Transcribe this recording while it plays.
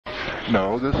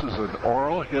No, this is an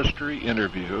oral history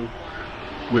interview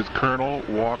with Colonel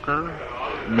Walker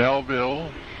Melville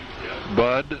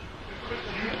Bud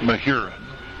Mahurin,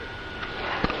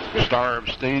 star of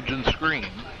stage and screen,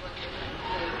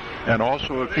 and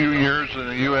also a few years in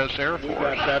the U.S. Air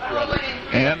Force,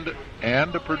 and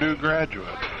a Purdue graduate.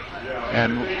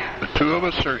 And the two of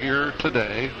us are here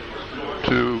today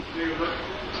to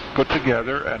put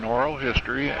together an oral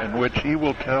history in which he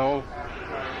will tell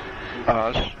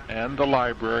us and the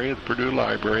library, the Purdue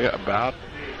Library, about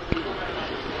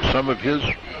some of his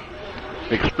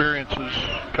experiences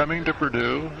coming to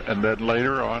Purdue, and then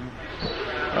later on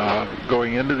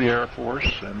going into the Air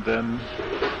Force, and then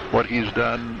what he's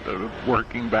done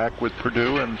working back with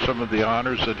Purdue and some of the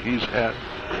honors that he's had.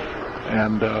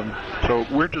 And so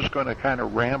we're just going to kind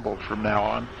of ramble from now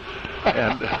on,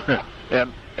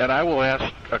 and I will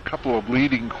ask a couple of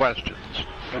leading questions,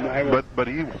 but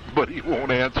he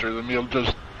won't answer them.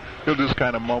 He'll just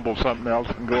kind of mumble something else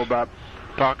and go about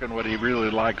talking what he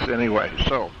really likes anyway.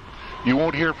 So you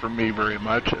won't hear from me very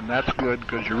much, and that's good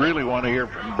because you really want to hear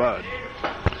from Bud.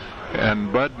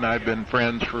 And Bud and I have been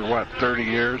friends for, 30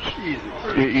 years?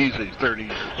 Easy, 30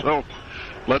 years. So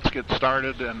let's get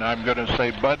started, and I'm going to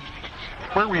say, Bud,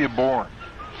 where were you born?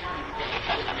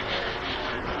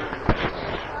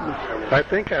 I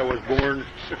think I was born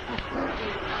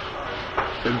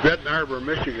in Benton Harbor,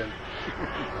 Michigan.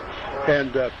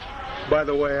 And by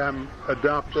the way, I'm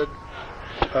adopted.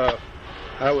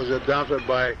 I was adopted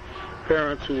by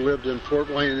parents who lived in Fort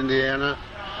Wayne, Indiana.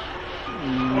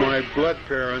 My blood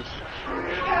parents,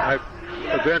 I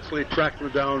eventually tracked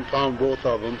them down, found both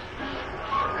of them,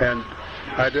 and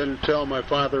I didn't tell my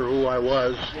father who I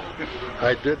was.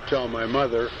 I did tell my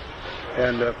mother,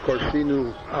 and of course she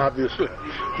knew obviously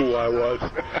who I was,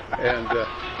 and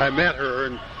I met her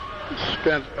and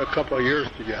spent a couple of years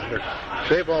together.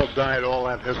 They've all died, all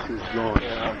that history's gone.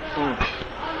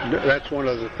 That's one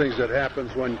of the things that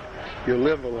happens when you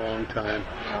live a long time.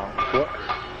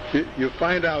 You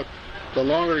find out the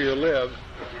longer you live,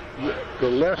 the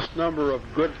less number of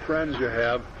good friends you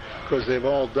have because they've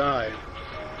all died.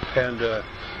 And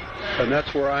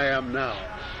that's where I am now.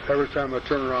 Every time I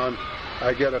turn around,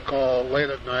 I get a call late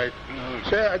at night.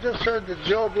 Say, I just heard that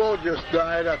Joe Blow just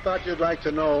died. I thought you'd like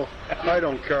to know. I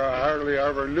don't care. I hardly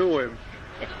ever knew him.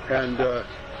 And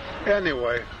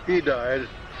anyway, he died,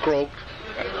 croaked.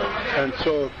 And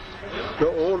so the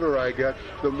older I get,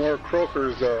 the more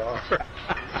croakers there are.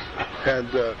 And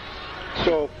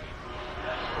so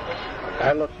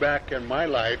I look back in my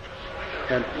life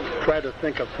and try to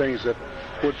think of things that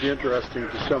would be interesting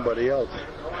to somebody else.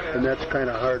 And that's kind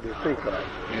of hard to think of.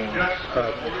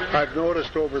 Yeah. I've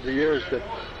noticed over the years that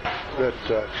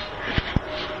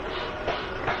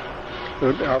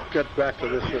I'll get back to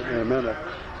this in a minute,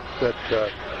 that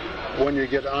when you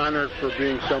get honored for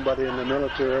being somebody in the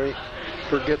military,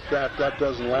 forget that. That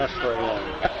doesn't last very long.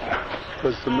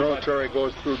 Because the military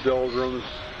goes through doldrums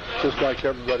just like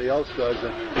everybody else does,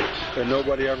 and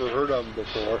nobody ever heard of them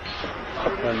before.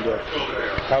 And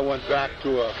I went back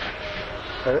to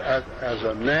as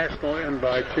a national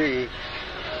invitee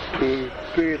to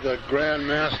be the Grand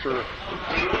Master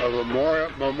of a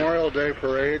Memorial Day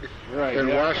parade in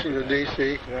Washington,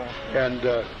 D.C. Yeah. And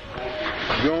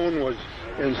Joan was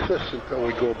insistent that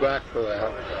we go back for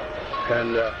that.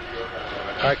 And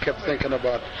I kept thinking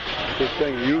about the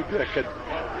thing you, Dick, had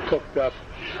cooked up.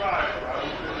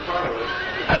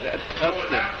 That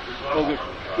Tustin.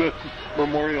 The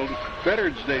Memorial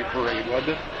Veterans Day parade, wasn't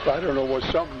it? I don't know, it was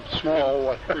something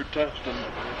small. For Tustin.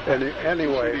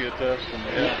 Anyway, Tustin,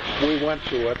 yeah. We went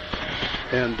to it,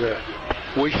 and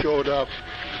we showed up,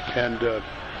 and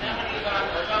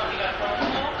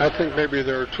I think maybe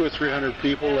there were 200 or 300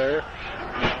 people there.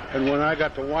 And when I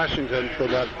got to Washington for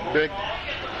that big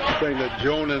thing that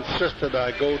Joan insisted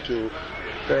I go to,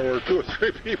 there were 2 or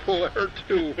 3 people there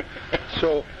too.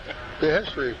 So the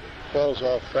history falls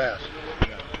off fast.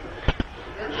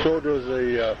 So does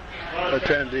the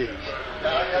attendees.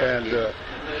 And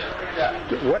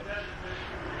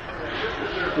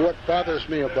what bothers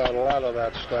me about a lot of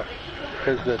that stuff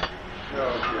is that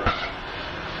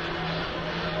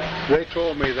they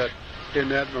told me that in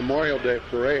that Memorial Day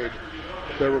parade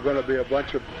there were going to be a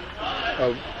bunch of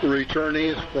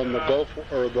returnees from the Gulf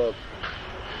or the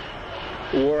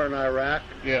war in Iraq.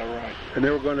 Yeah, right. And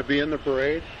they were going to be in the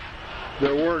parade.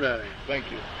 There weren't any. Thank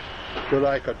you. That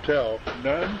I could tell.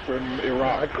 None from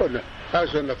Iraq. I couldn't. I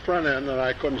was in the front end and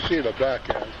I couldn't see the back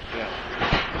end.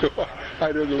 Yeah. So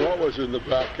I didn't know what was in the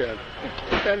back end.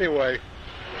 Anyway,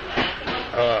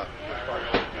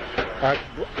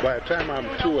 by the time I'm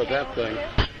through with that thing,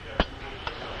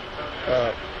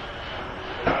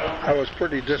 I was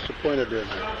pretty disappointed in it.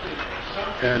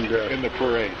 And in the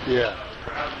parade. yeah,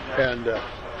 and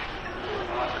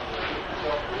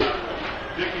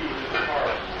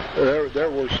there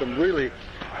were some really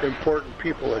important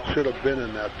people that should have been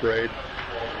in that parade,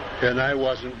 and I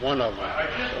wasn't one of them.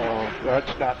 Oh,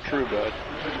 that's not true, Bud.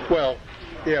 Well,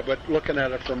 yeah, but looking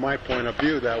at it from my point of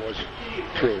view, that was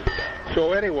true.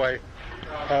 So anyway,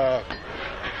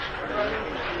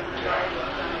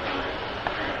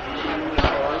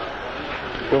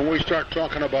 when we start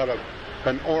talking about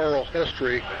an oral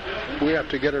history, we have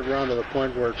to get it around to the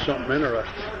point where it's something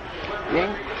interesting.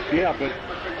 Well, yeah, but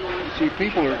see,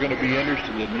 people are going to be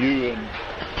interested in you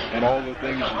and all the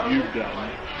things that you've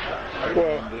done.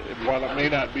 Well, And while it may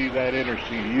not be that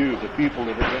interesting to you, the people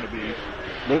that are going to be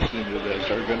listening to this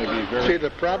are going to be very... See,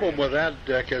 the problem with that,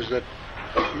 Dick, is that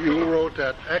you wrote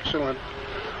that excellent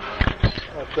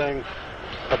thing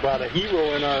about a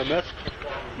hero in our midst.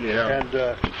 Yeah.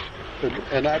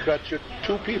 And I bet you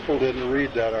 2 people didn't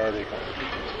read that article.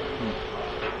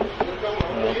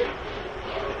 Well,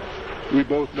 we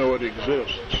both know it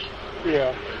exists.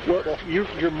 Yeah. Well,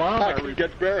 your mom... I could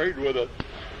get buried with it.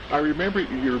 I remember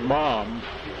your mom...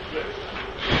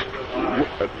 I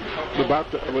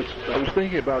was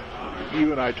thinking about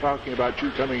you and I talking about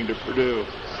you coming to Purdue.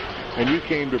 And you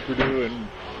came to Purdue in,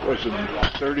 was it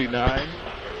 39?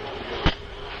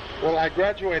 Well, I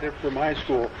graduated from high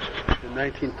school in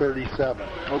 1937.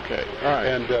 Okay, all right.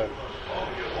 And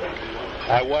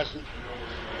I wasn't...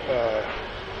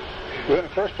 well, in the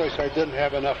first place, I didn't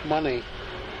have enough money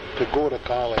to go to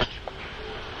college.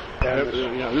 And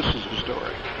yeah, this is the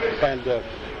story. And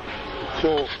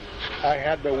so I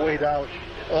had to wait out.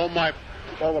 All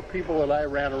the people that I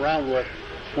ran around with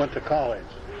went to college.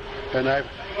 And I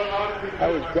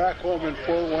was back home in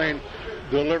Fort Wayne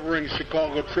delivering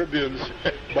Chicago Tribunes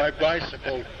by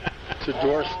bicycle to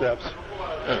doorsteps.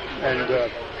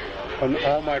 And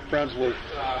all my friends were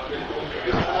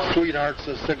sweethearts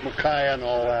of Sigma Chi and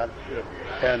all that.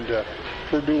 And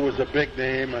Purdue was a big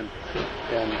name, and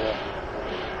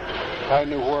I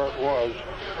knew where it was,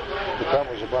 but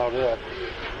that was about it.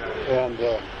 And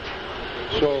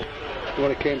so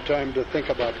when it came time to think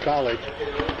about college,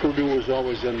 Purdue was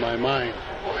always in my mind.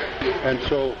 And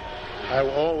so I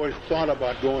always thought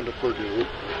about going to Purdue.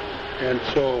 And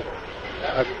so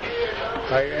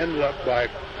I ended up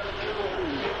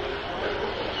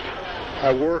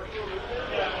I worked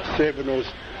saving those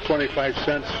 25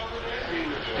 cents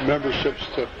memberships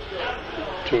to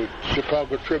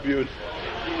Chicago Tribune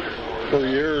for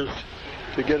years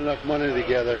to get enough money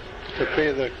together to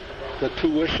pay the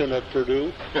tuition at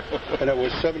Purdue, and it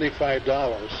was $75.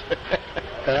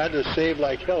 And I had to save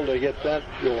like hell to get that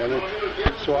going.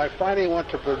 And so I finally went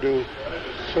to Purdue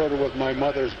sort of with my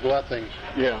mother's blessing.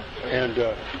 Yeah. And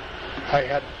I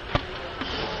had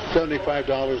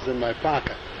 $75 in my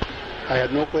pocket. I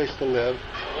had no place to live,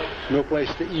 no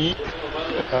place to eat.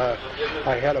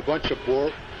 I had a bunch of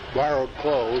borrowed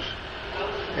clothes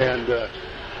and a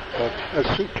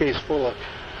suitcase full of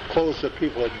clothes that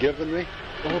people had given me.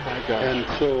 Oh my gosh. And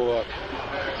so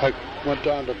I went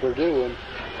down to Purdue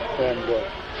and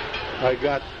I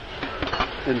got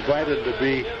invited to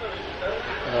be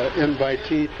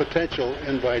potential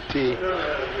invitee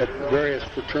at various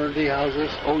fraternity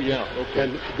houses. Oh yeah, okay.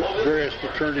 And various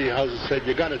fraternity houses said,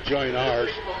 you got to join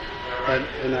ours.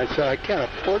 And I said, I can't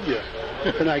afford you.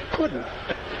 And I couldn't.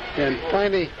 And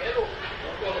finally,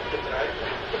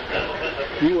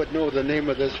 you would know the name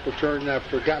of this fraternity. I've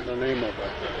forgotten the name of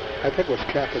it. I think it was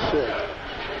Kappa Sig.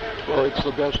 Well, it's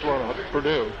the best one at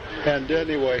Purdue. And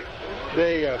anyway,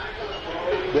 they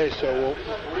said, well,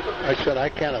 I said, I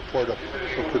can't afford a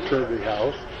fraternity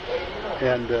house.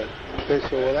 And they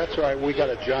said, well, that's all right, we got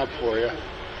a job for you.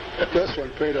 This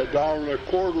one paid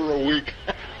 $1.25 a week.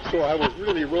 So I was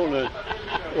really rolling.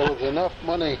 There was enough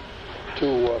money to...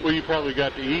 well, you probably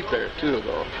got to eat there, too,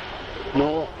 though.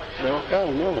 No. No?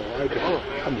 Hell no.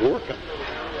 I'm working.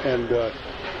 And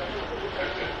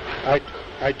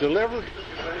I delivered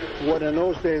what in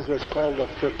those days was called a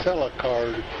Fratella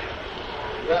card.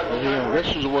 Yeah,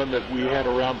 this is the one that we had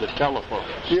around the telephones.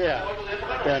 Yeah.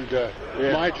 And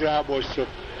my job was to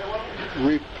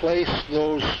replace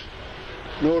those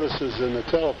notices in the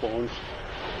telephones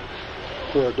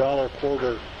for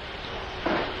 $1.25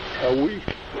 a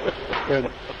week. And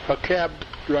a cab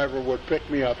driver would pick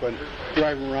me up and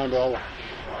drive me around to all the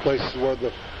places where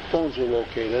the phones were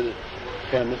located.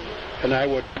 And I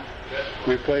would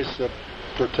replace the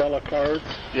Fratella cards.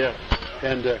 Yeah.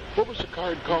 And what was the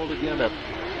card called again?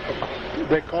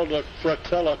 They called it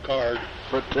Fratella card.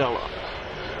 Fratella.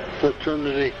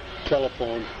 Fraternity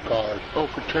telephone card. Oh,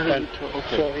 fraternity.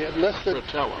 Okay. So it listed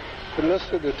Fratella. it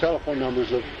listed the telephone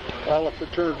numbers of all the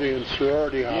fraternity and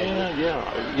sorority houses.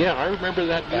 Yeah. I remember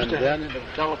that. And then the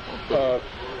telephone.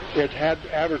 It had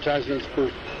advertisements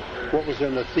for what was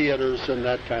in the theaters and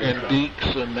that kind of stuff. And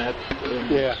Deeks and that.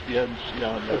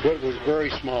 But it was very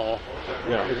small.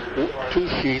 Yeah. 2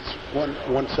 sheets,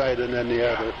 one side and then the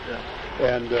other. Yeah.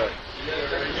 And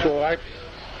so I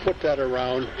put that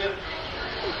around.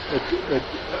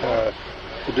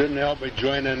 It didn't help me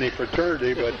join any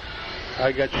fraternity, but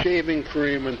I got shaving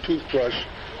cream and toothbrush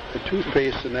and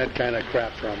toothpaste and that kind of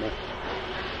crap from it.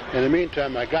 In the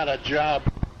meantime, I got a job,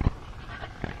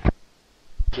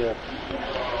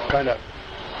 kind of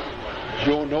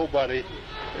Joe Nobody,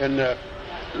 in the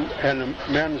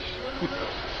men's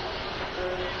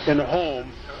in a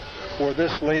home where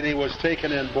this lady was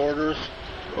taking in boarders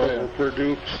for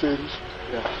Purdue students.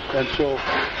 Yeah. And so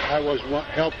I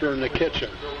helped her in the kitchen.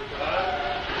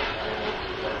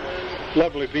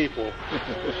 Lovely people.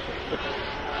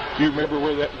 Do you remember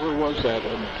where was that?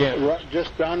 Right,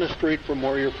 just down the street from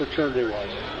where your fraternity was.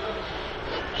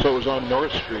 So it was on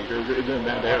North Street, or in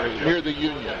that area, near the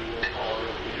Union.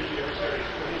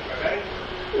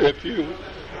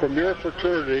 From your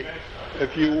fraternity,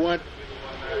 if you went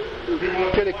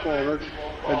kitty-cornered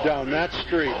and down that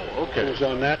street, okay. It was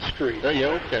on that street. Oh,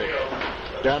 yeah, okay.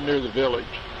 Down near the village.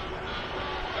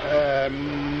 A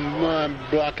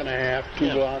block and a half,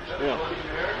 2 blocks. Yeah.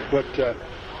 But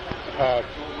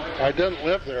I didn't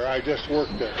live there. I just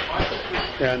worked there.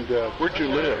 And where'd you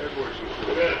live?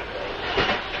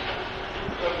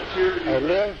 I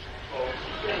lived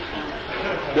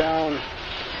down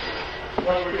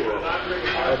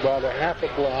about a half a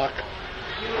block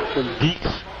from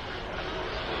Deeks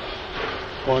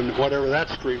on whatever that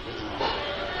street was.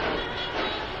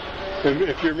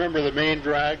 If you remember the main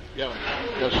drag,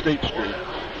 State Street.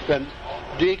 then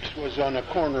Deeks was on a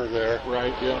corner there.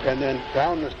 Right, yeah. And then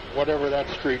down whatever that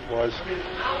street was,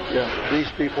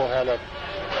 these people had a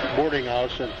boarding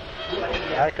house, and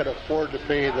I could afford to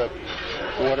pay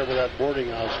whatever that boarding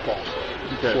house cost.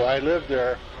 Okay. So I lived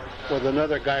there with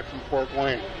another guy from Fort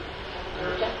Wayne.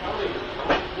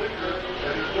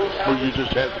 Well, you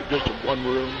just had just one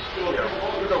room?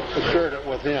 I shared it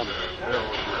with him.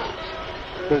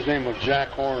 His name was Jack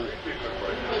Horn.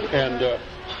 And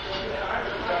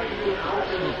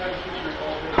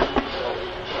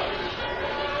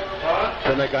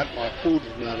then I got my food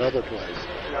from that other place.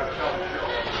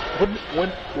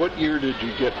 What year did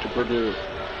you get to Purdue?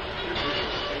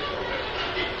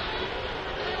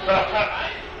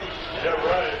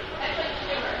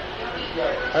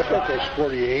 I think it was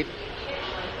 48.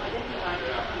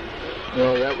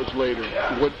 No, that was later.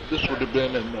 This would have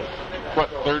been in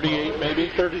 38 maybe?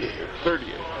 38.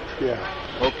 38. Yeah.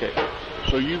 Okay.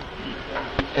 So you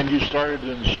started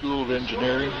in the School of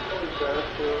Engineering?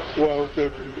 Well,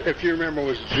 if you remember, it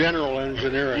was general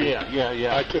engineering.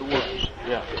 Yeah. I took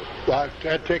I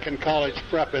had taken college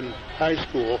prep in high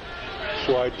school,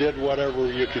 so I did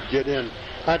whatever you could get in.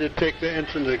 I had to take the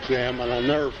entrance exam, and I'll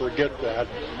never forget that.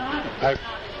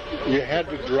 You had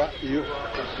to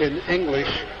in English,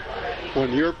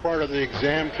 when your part of the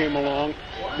exam came along,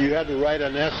 you had to write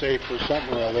an essay for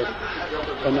something or other,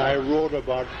 and I wrote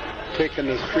about taking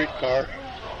the streetcar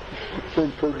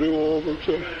from Purdue over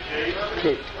to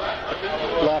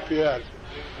Lafayette.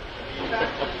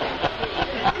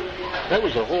 That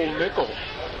was a whole nickel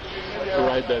to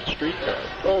ride that streetcar.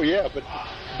 Oh yeah, but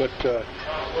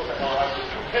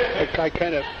I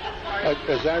kind of,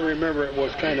 as I remember, it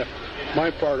was kind of,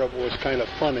 my part of it was kind of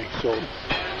funny. So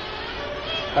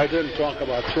I didn't talk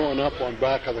about throwing up on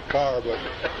back of the car,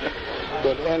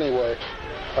 but anyway,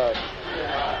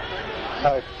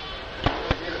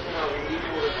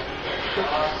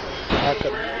 I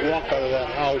could walk out of that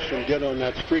house and get on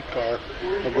that streetcar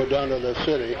and go down to the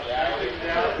city,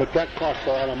 but that cost a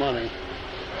lot of money,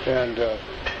 and I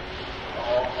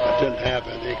didn't have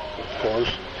any, of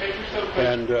course,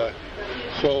 and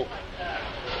so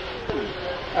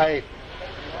I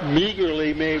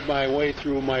meagerly made my way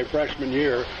through my freshman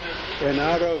year, and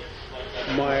out of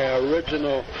my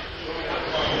original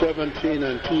 17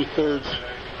 2/3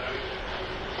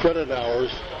 credit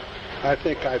hours, I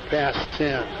think I passed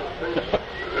 10.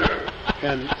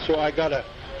 And so I got to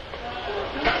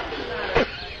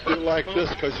do like this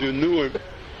because you knew him.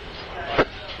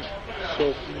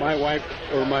 So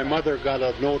my mother got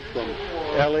a note from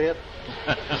Elliot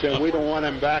saying, "We don't want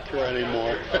him back here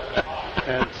anymore."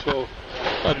 And so...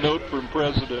 A note from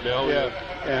President Elliot.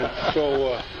 Yeah, and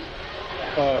so...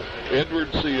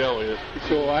 Edward C. Elliot.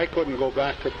 So I couldn't go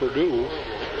back to Purdue.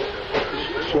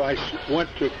 So I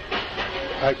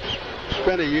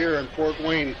spent a year in Fort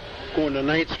Wayne going to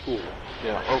night school.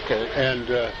 Yeah, okay. And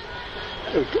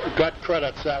got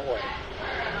credits that way.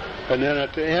 And then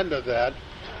at the end of that,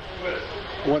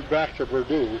 went back to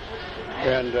Purdue,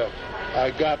 and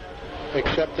I got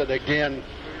accepted again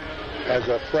as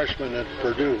a freshman at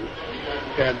Purdue.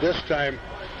 And this time,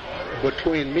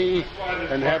 between me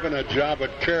and having a job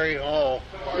at Cary Hall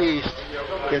East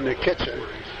in the kitchen,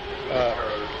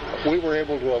 we were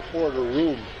able to afford a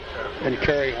room in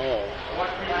Cary Hall,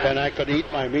 and I could eat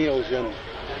my meals in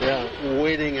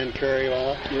waiting in Cary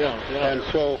Hall. And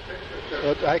so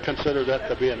I consider that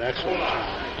to be an excellent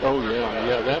job. Oh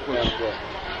yeah, that was.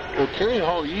 Well, Cary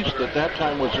Hall East at that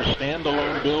time was a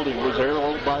standalone building. Was there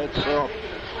all by itself?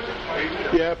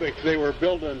 Yeah, but they were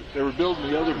building the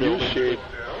other building. U-shaped.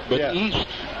 But East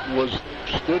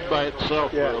stood by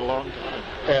itself for a long time.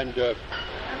 And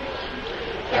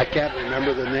I can't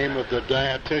remember the name of the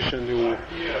dietitian who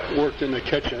worked in the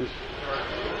kitchen.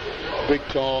 Big,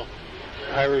 tall,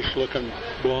 Irish-looking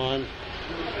blonde.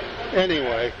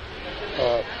 Anyway,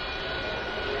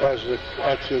 as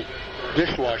the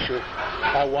dishwasher,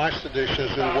 I washed the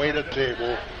dishes and waited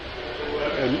table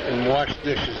and washed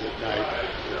dishes at night.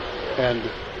 And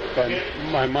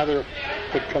my mother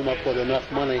could come up with enough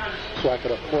money so I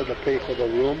could afford to pay for the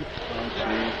room.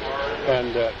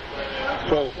 And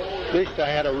so at least I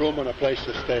had a room and a place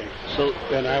to stay.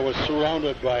 And I was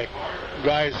surrounded by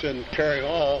guys in Cary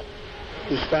Hall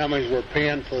whose families were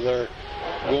paying for their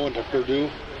going to Purdue.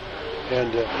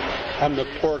 And I'm the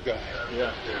poor guy.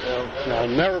 And I'll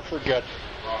never forget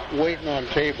waiting on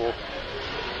table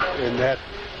in that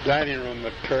dining room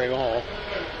at Cary Hall.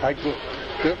 I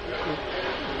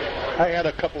had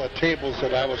a couple of tables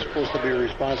that I was supposed to be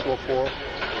responsible for,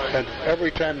 and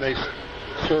every time they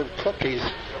served cookies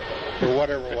or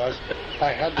whatever it was,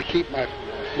 I had to keep my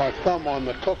thumb on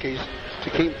the cookies to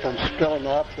keep from spilling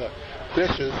off the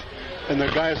dishes, and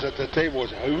the guys at the table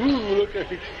was, ooh, look at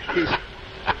he's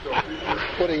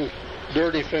putting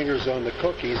dirty fingers on the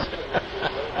cookies.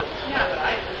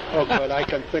 Oh, but I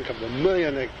can think of a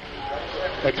million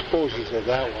exposures of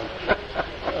that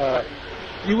one.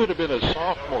 You would have been a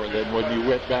sophomore then when you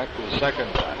went back the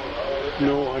second time.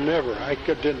 No, I never. I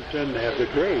didn't have the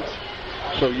grades.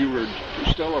 So you were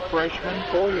still a freshman?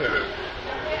 Oh, yeah.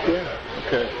 Yeah.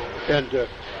 Okay. And,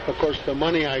 of course, the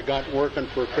money I got working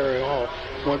for Cary Hall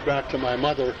went back to my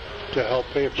mother to help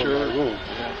pay for my room.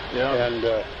 Yeah. And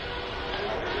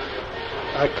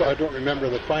I don't remember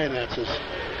the finances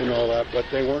and all that, but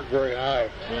they weren't very high.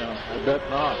 Yeah, I bet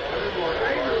not.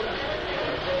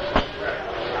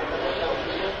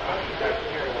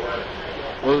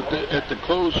 Well, at the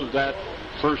close of that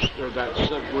first, or that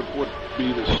would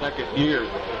be the second year,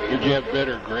 did you have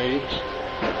better grades?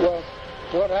 Well,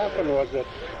 what happened was that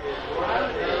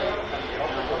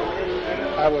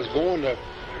I was going to...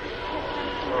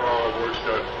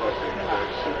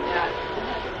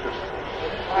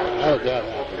 How did that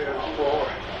happen?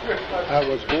 I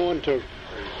was going to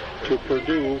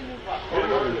Purdue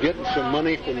and getting some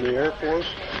money from the Air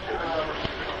Force.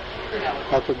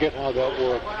 I forget how that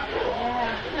worked.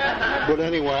 But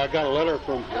anyway, I got a letter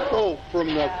from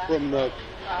the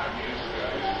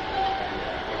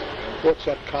what's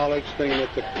that college thing that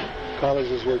the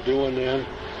colleges were doing then?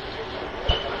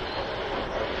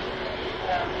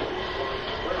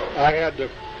 I had to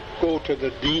go to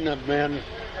the Dean of Men.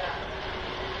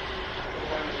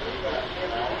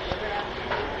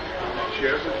 She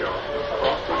has a job.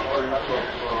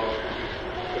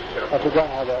 I forgot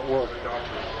how that worked.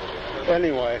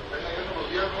 Anyway,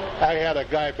 I had a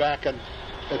guy back at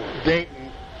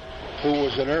Dayton who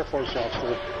was an Air Force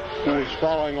officer who was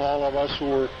following all of us who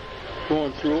were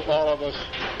going through, all of us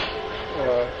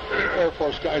Air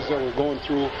Force guys that were going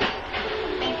through.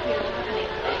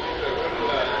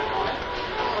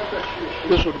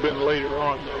 This would have been later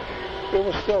on, though. It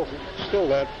was still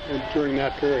that during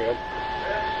that period.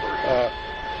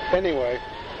 Anyway.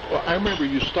 Well, I remember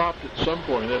you stopped at some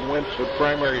point and went to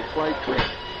primary flight training.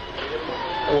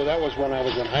 Oh, that was when I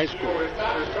was in high school.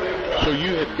 So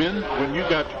you had been, when you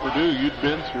got to Purdue, you'd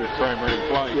been through primary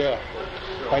flight. Yeah.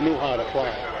 I knew how to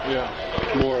fly. Yeah.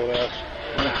 More or less.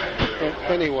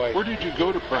 Anyway. Where did you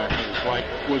go to primary flight?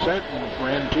 Was that in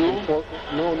Rantoul?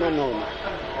 No.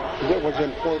 That was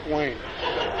in Fort Wayne.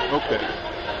 Okay.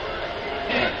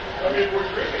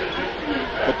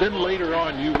 But then later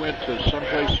on, you went to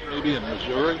someplace maybe in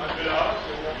Missouri?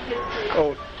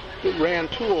 Oh,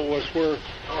 Rantoul was where,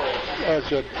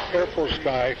 as an Air Force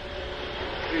guy,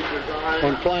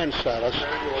 on flying status,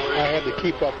 I had to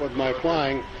keep up with my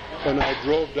flying, and I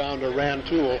drove down to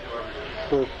Rantoul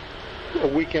for a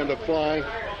weekend of flying.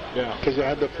 Yeah. Because I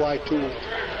had to fly 2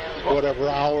 whatever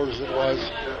hours it was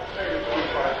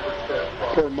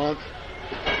per month.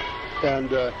 And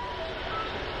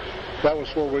That was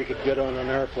where we could get on an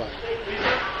airplane.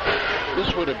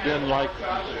 This would have been like,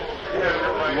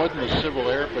 it wasn't the Civil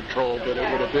Air Patrol, but it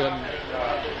would have been,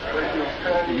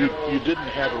 you didn't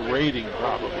have a rating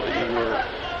probably.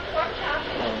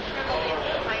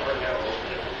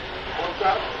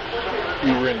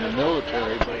 You were in the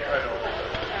military, but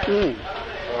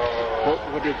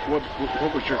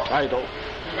what was your title?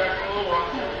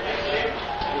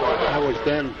 I was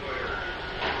then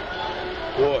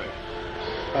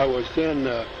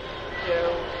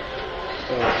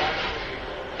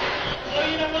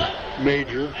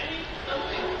major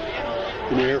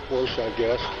in the Air Force, I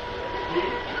guess.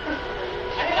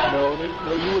 No,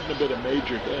 you wouldn't have been a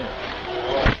major then.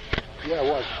 Yeah, I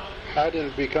was. I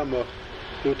didn't become a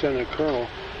lieutenant colonel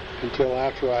until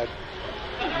after I'd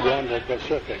gone to the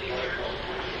Pacific.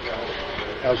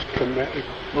 As commanding.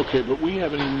 Okay, but we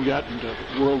haven't even gotten to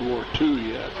World War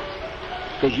II yet,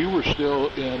 because you were still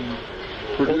in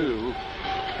Purdue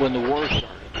when the war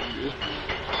started, weren't you?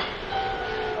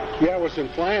 Yeah, I was in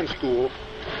flying school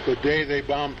the day they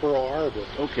bombed Pearl Harbor.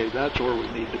 Okay, that's where we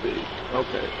need to be.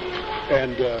 Okay.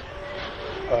 And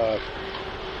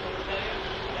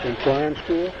in flying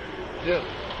school? Yeah.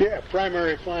 Yeah,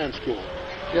 primary flying school.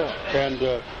 Yeah.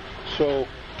 And so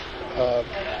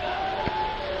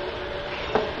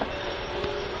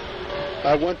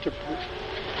I went to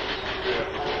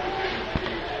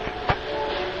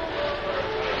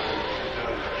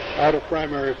out of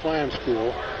primary flying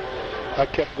school. I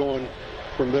kept going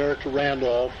from there to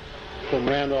Randolph, from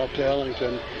Randolph to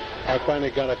Ellington. I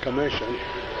finally got a commission.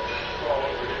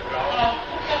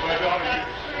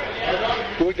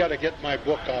 We got to get my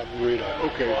book out and read it.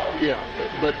 Okay, yeah,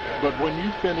 but when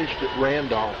you finished at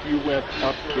Randolph, you went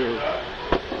up to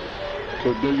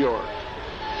New York.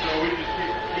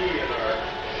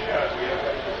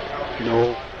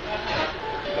 No.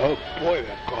 Oh boy,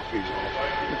 that coffee's off.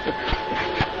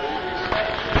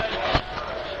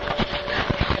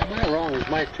 Am I wrong? Is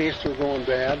my taster going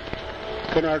bad?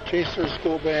 Can our tasters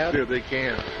go bad? Yeah, they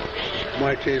can.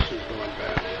 My taster's going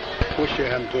bad. Wish you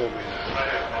hadn't told me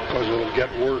that, because it'll get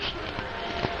worse.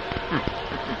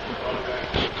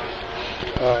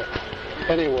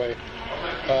 Anyway,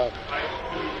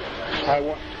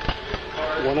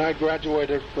 when I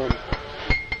graduated from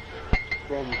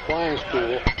flying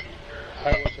school,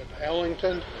 I was at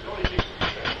Ellington.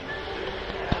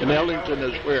 And Ellington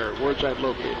is where? Where's that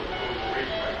located?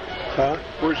 Huh?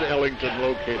 Where's Ellington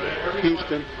located?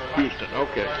 Houston. Houston,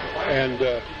 okay. And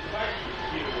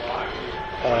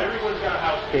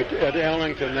at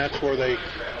Ellington, that's where they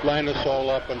lined us all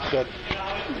up and said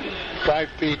 5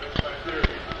 feet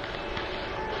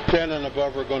 10 and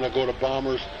above are going to go to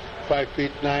bombers, 5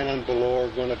 feet 9 and below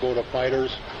are going to go to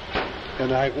fighters,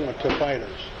 and I went to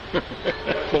fighters.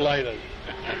 Delighted.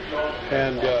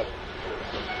 And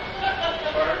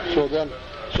so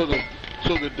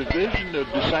the division of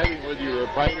deciding whether you're a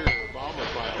fighter or a bomber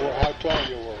pilot. Well, how tall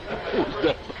you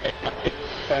were.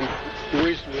 And the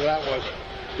reason for that was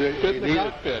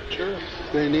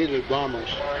they needed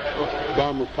bombers,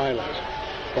 bomber pilots.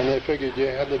 And they figured you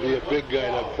had to be a big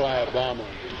guy to fly a bomber.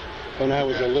 And I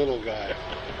was a little guy.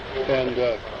 And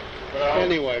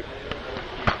anyway,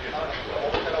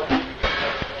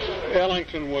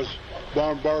 Ellington was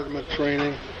bombardment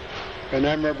training. And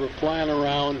I remember flying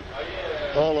around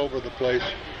all over the place,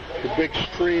 the big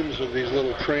streams of these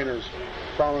little trainers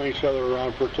following each other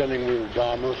around pretending we were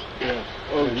bombers. Yeah.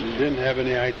 Oh, and didn't have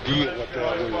any idea what the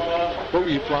hell we were. What were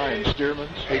you flying,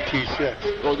 Stearman's? AT-6.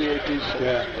 Oh, the AT-6.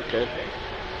 Yeah. Okay.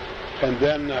 And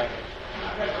then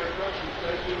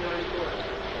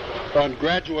on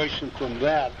graduation from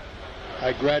that,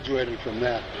 I graduated from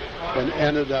that and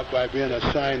ended up by being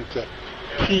assigned to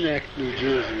Teaneck, New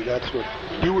Jersey. That's what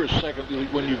you were second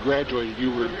when you graduated.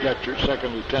 You got your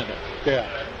second lieutenant. Yeah,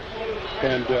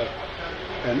 and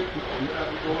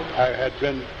I had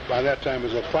been by that time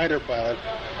as a fighter pilot,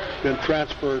 been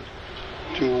transferred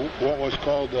to what was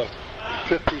called the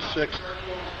 56th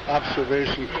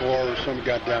Observation Corps or some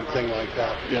goddamn thing like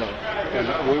that. Yeah, and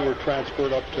we were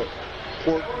transferred up to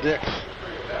Fort Dix,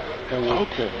 and we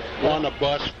on a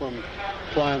bus from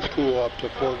flying school up to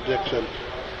Fort Dix. And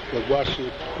the bus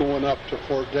is going up to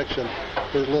Fort Dix, and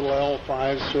there's little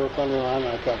L5s circling around.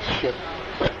 And I thought, shit,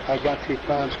 I got through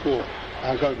flying school.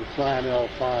 I'm going to be flying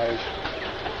L5s.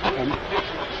 And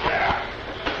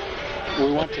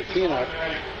we went to Teaneck.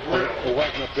 There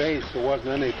wasn't a base. There wasn't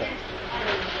anything.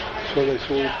 So they said,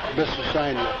 we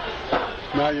misassigned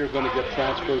you. Now you're going to get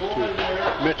transferred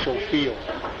to Mitchell Field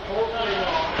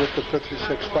with the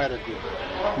 56th Fighter Group.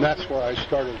 And that's where I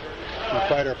started the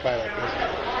fighter pilot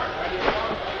business.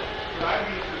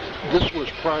 This was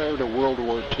prior to World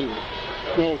War II.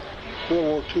 No, World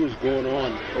War II is going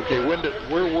on. Okay,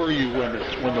 where were you when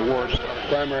the war started?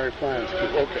 Primary plans.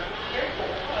 Okay.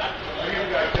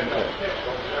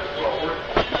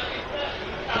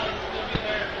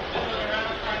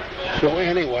 So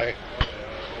anyway,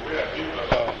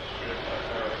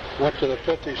 went to the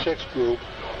 56 group,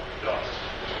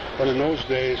 but in those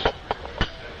days,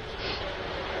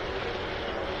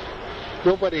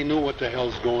 nobody knew what the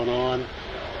hell's going on.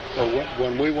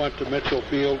 When we went to Mitchell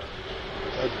Field,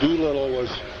 Doolittle was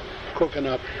cooking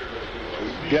up,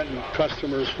 getting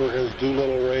customers for his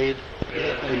Doolittle raid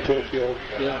in Tokyo.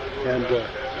 Yeah. And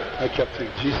I kept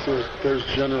thinking, geez, there's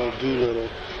General Doolittle.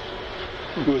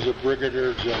 He was a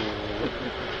brigadier general.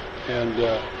 And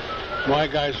my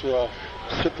guys were all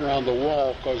sitting around the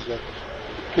wall because the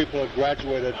people had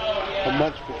graduated a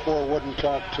month before wouldn't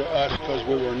talk to us because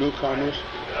we were newcomers.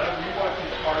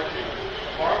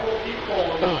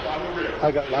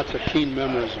 I got lots of keen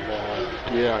memories of all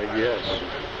that. Yeah, I guess.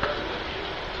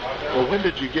 Well, when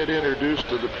did you get introduced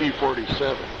to the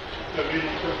P-47?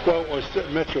 Well, it was at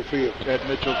Mitchell Field. At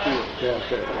Mitchell Field. Yeah.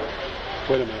 Okay.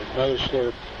 Wait a minute, another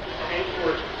slurp.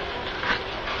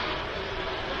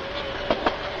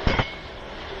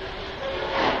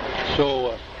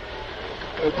 So,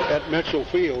 at Mitchell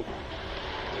Field,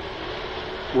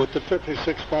 with the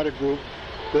 56 Fighter Group,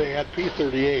 they had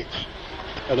P-38s.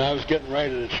 And I was getting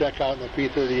ready to check out in the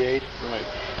P-38. Right.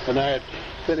 And I had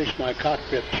finished my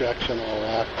cockpit checks and all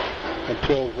that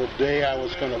until the day I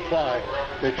was going to fly,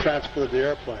 they transferred the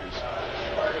airplanes.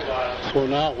 So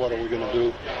now what are we going to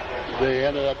do? They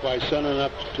ended up by sending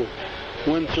up to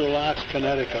Windsor Locks,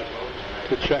 Connecticut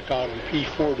to check out in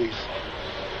P-40s.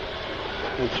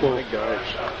 And so, my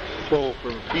gosh. So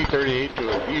from a P-38 to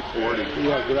a P-40.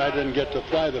 Yeah, but I didn't get to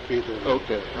fly the P-38.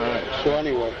 Okay, all right. So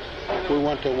anyway, we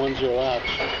went to Windsor Locks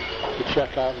to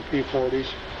check out in P-40s.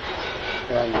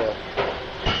 And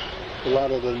a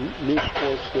lot of the new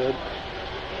sports did.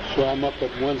 So I'm up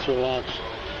at Windsor Locks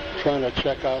trying to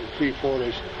check out in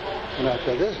P-40s. And I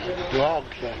thought, this is a dog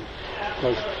thing.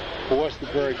 Because it wasn't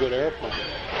a very good airplane.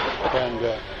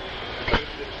 And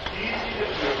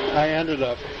I ended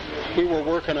up, we were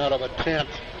working out of a tent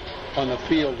on the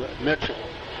field at Mitchell,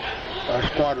 our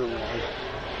squadron was.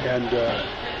 And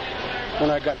when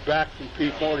I got back from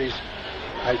P-40s,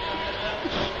 I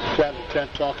sat in the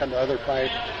tent talking to other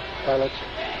pilots,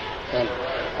 and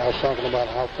I was talking about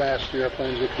how fast the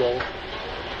airplanes would go.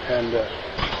 And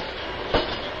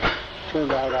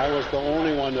turned out I was the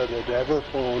only one that had ever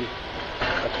flown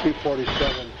a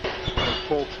P-47 at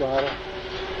full throttle.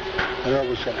 And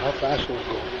everybody said, how fast will it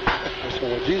go? I said,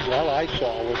 well, geez, all I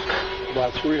saw was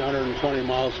about 320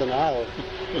 miles an hour.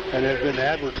 And it had been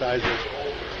advertised as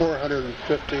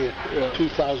 450,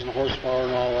 2,000 horsepower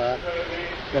and all that.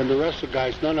 And the rest of the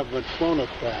guys, none of them had flown it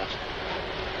fast.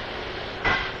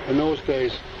 In those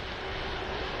days,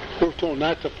 we were told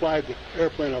not to fly the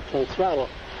airplane at full throttle,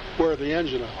 wear the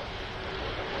engine out.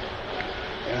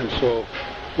 And so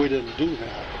we didn't do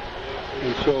that.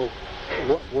 And so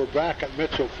we're back at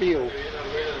Mitchell Field,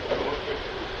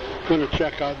 going to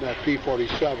check out that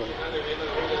P-47.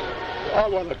 I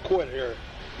want to quit here.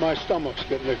 My stomach's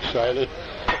getting excited.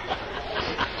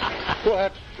 Go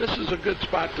ahead. This is a good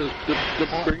spot to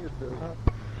bring it to.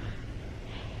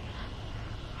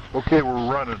 Okay,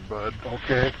 we're running, Bud.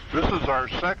 Okay. This is our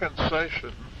second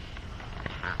session,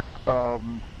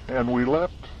 and we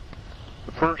left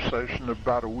the first session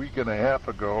about a week and a half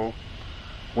ago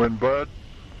when Bud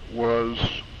was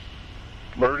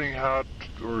learning how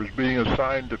to, or is being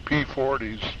assigned to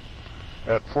P-40s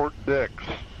at Fort Dix,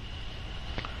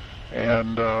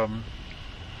 and I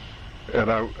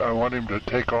want him to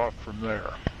take off from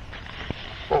there.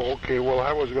 Oh, okay. Well,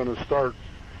 I was going to start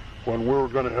when we were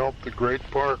going to help the Great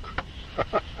Park.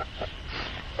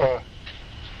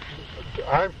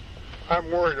 I'm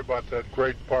worried about that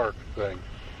Great Park thing.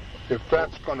 If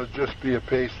that's going to just be a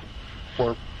place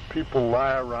where people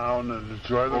lie around and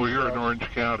enjoy themselves. Oh, you're in Orange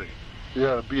County.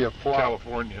 Yeah, it'd be a flop.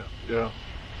 California, yeah.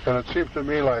 And it seems to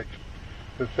me like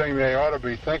the thing they ought to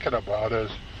be thinking about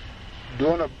is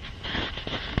doing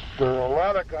there are a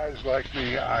lot of guys like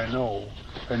me, I know,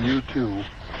 and you too,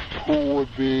 who would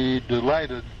be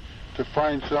delighted to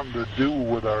find something to do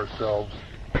with ourselves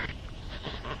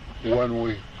when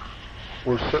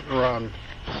we're sitting around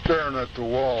staring at the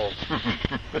walls.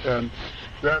 And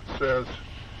that says,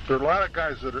 there are a lot of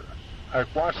guys that I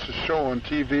watched a show on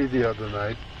TV the other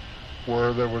night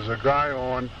where there was a guy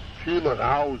on, Hewlett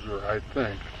Hauser, I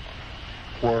think,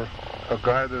 where a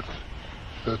guy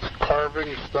that's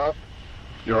carving stuff.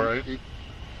 You all right? He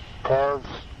carves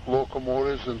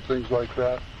locomotives and things like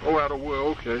that. Oh,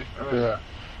 okay. All right. Yeah.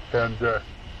 And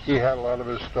he had a lot of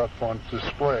his stuff on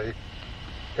display.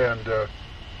 and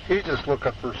he's just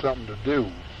looking for something to do.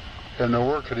 And the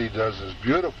work that he does is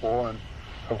beautiful, and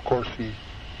of course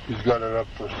he's got it up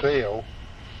for sale.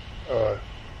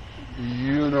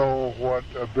 You know what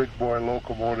a big boy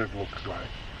locomotive looks like.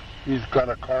 He's got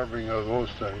a carving of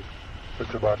those things.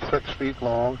 It's about 6 feet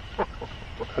long,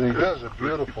 and he does a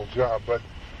beautiful job. But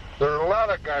there are a lot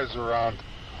of guys around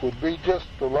who'd be just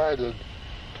delighted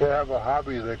to have a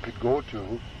hobby they could go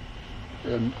to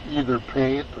and either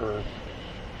paint or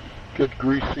get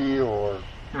greasy or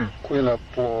clean up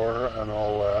floor and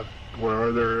all that. Where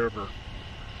are there ever?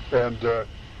 And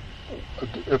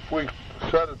if we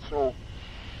said it so,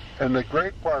 in the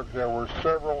Great Park there were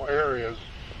several areas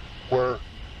where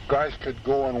guys could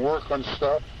go and work on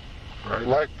stuff. Right.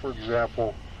 Like, for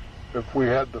example, if we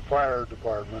had the fire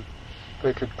department,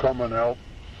 they could come and help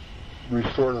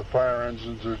restore the fire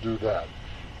engines or do that.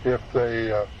 If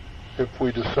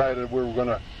we decided we were going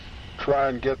to try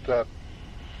and get that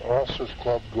officers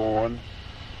club going,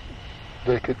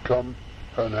 they could come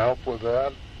and help with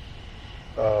that.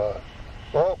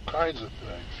 All kinds of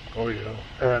things. Oh yeah.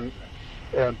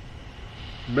 And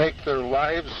make their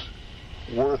lives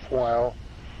worthwhile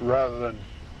rather than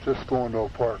just going to a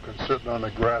park and sitting on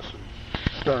the grass and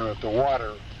staring at the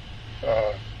water.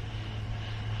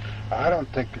 I don't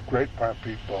think the Great Park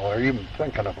people are even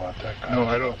thinking about that kind of stuff. No,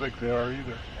 I don't think they are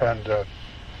either. And,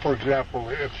 for example,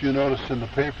 if you notice in the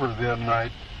paper the other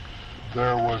night,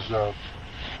 there was a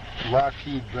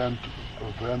Lockheed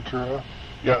Ventura.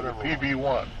 Yeah, the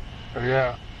PV-1.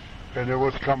 Yeah, and it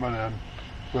was coming in,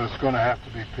 but it's going to have to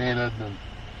be painted, and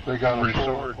they got to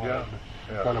restored, yeah.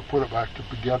 Got to put it back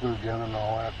together again and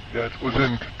all that. Yeah, it was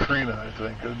in Katrina, I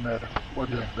think, isn't that?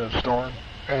 The storm?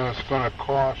 And it's going to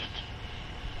cost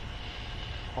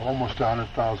almost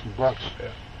 $100,000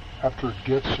 after it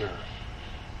gets there.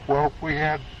 Well, if we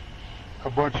had a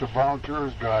bunch of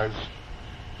volunteers guys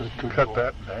that could cut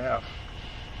that in half.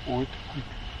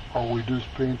 All we do is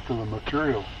paint for the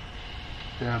material.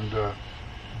 And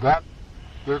that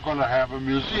they're going to have a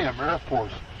museum, Air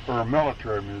Force, or a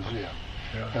military museum.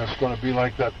 Yeah. And it's going to be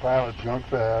like that pilot junk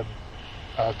they had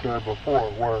out there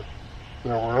before, where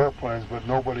there were airplanes, but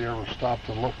nobody ever stopped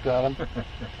and looked at them.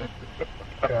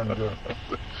 And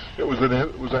it was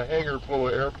a hangar full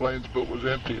of airplanes, but was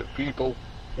empty of people.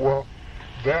 Well,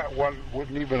 that one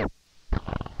wouldn't even.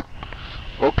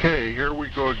 Okay, here we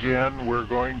go again. We're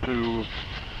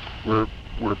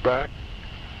back,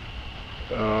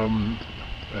 and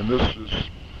this is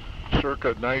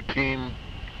circa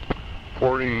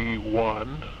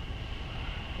 1941,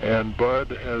 and Bud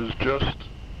has just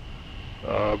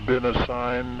been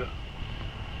assigned.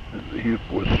 He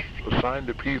was assigned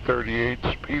to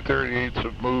P-38s. P-38s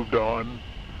have moved on,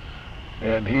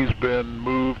 and he's been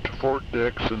moved to Fort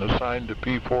Dix and assigned to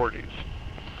P-40s.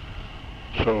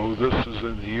 So this is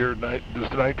in the year, this is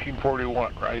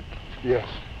 1941, right? Yes.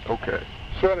 Okay.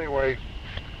 So anyway,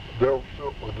 by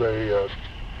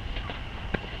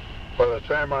the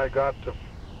time I got to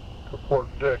Fort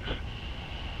Dix,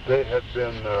 they had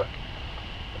been,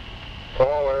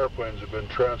 all airplanes had been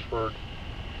transferred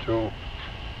to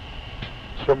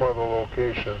some other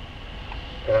location,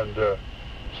 and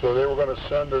so they were going to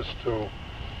send us to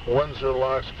Windsor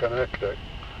Locks, Connecticut,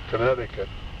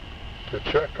 to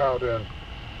check out in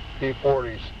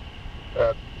P-40s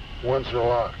at Windsor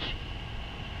Locks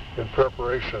in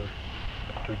preparation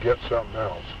to get something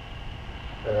else.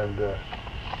 And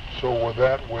so with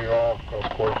that, we all, of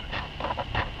course,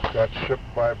 got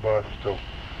shipped by bus to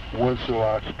Windsor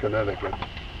Locks, Connecticut,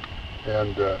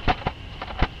 and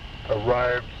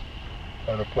arrived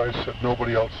at a place that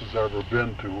nobody else has ever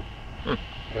been to.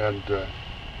 And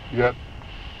yet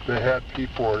they had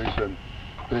P-40s, and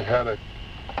they had a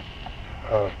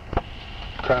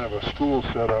kind of a school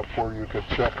set up where you could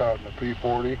check out in a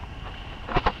P-40.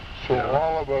 So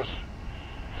all of us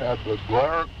had the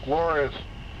glorious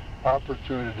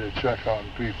opportunity to check out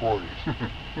in P-40s,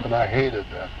 and I hated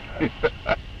that.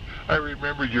 I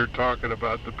remember you're talking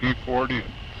about the P-40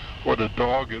 and what a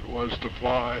dog it was to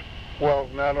fly. Well,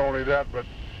 not only that, but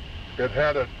it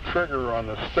had a trigger on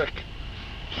the stick,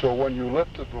 so when you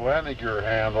lifted the landing gear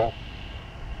handle,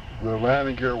 the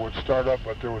landing gear would start up,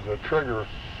 but there was a trigger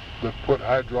that put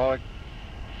hydraulic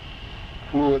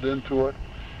fluid into it.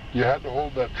 You had to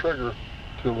hold that trigger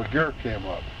till the gear came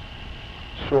up.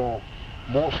 So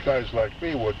most guys like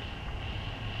me were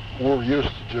used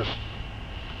to just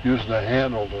using the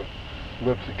handle to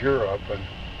lift the gear up, and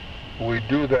we'd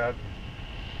do that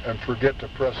and forget to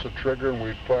press the trigger, and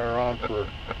we'd fly around for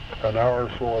an hour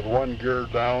or so with one gear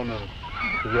down and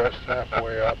the rest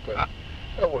halfway up, and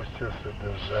it was just a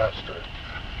disaster.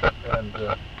 And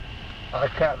I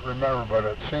can't remember, but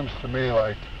it seems to me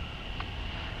like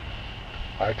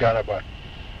I got about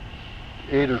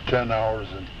 8 or 10 hours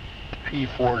in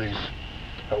P-40s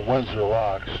at Windsor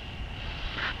Locks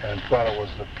and thought it was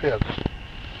the pits.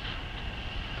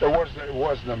 It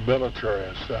wasn't a military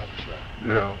establishment.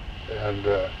 Yeah. And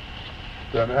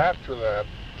then after that,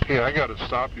 Hey, I got to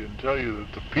stop you and tell you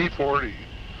that the P-40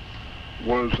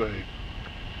 was a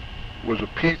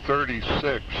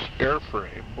P-36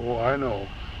 airframe. oh, I know,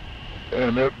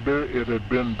 And it had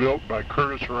been built by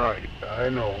Curtis Wright. I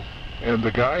know. And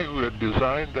the guy who had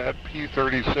designed that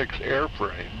P-36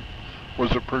 airframe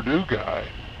was a Purdue guy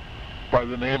by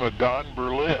the name of Don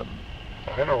Berlin.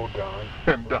 I know Don.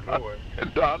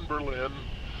 And Don Berlin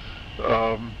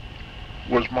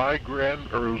was my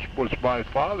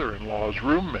father-in-law's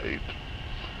roommate.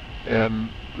 And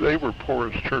they were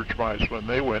poor as church mice when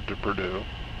they went to Purdue.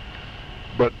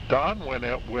 But Don went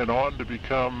on to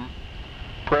become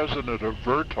president of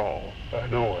Vertol. I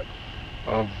know it.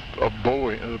 Of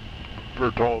Boeing,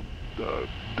 Vertol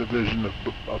division of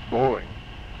Boeing.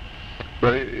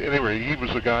 But anyway, he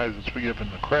was the guy that's given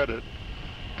the credit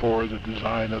for the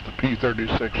design of the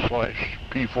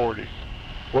P-36/P-40.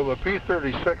 Well, the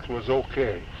P-36 was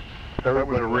okay. That was a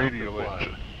Everybody radial liked to fly it.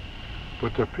 engine.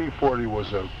 But the P-40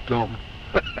 was a dumb.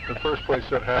 The first place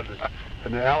it had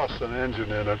an Allison engine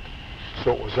in it,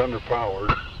 so it was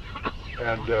underpowered.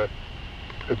 And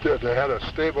they had a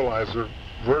stabilizer,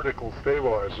 vertical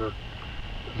stabilizer,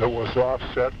 that was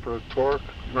offset for the torque.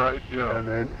 Right, yeah.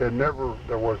 And there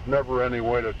was never any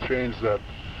way to change that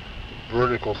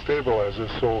vertical stabilizer.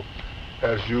 So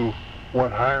as you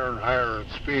went higher and higher in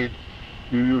speed,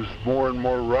 you used more and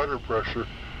more rudder pressure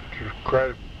to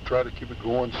try to keep it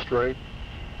going straight.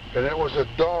 And it was a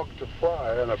dog to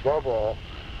fly. And above all,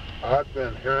 I've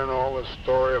been hearing all this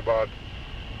story about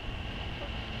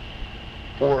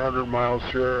 400 miles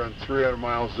here and 300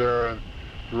 miles there, and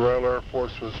the Royal Air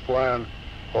Force was flying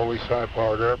all these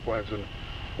high-powered airplanes, and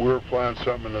we were flying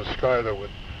something in the sky that would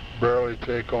barely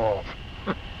take off.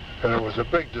 And it was a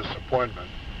big disappointment.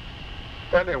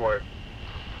 Anyway,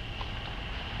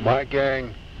 my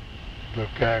gang, the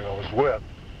gang I was with,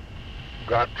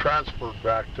 got transferred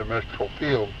back to Mitchell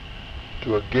Field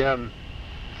to again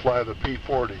fly the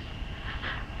P-40.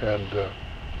 And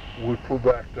we flew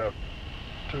back to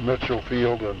Mitchell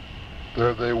Field, and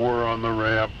there they were on the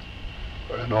ramp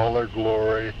in all their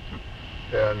glory.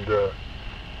 And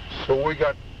so we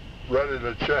got ready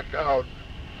to check out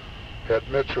at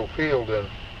Mitchell Field, and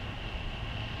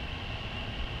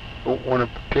when it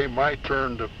came my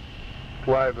turn to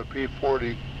fly the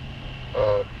P-40,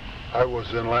 I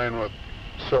was in line with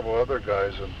several other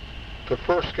guys, and the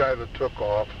first guy that took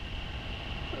off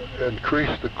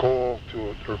increased the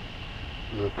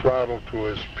the throttle to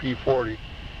his P-40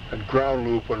 and ground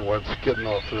loop and went skidding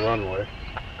off the runway.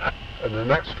 And the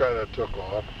next guy that took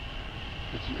off,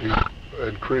 he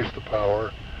increased the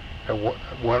power and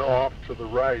went off to the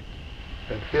right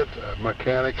and hit a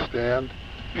mechanic stand.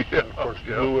 Yeah, and of course,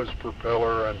 blew his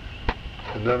propeller, and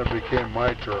then it became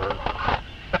my turn.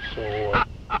 So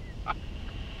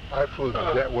I flew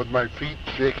with my feet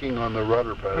shaking on the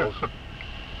rudder pedals.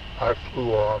 I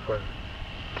flew off, and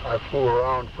I flew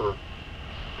around for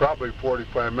probably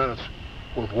 45 minutes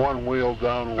with one wheel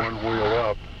down, one wheel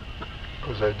up,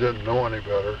 because I didn't know any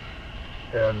better.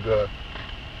 And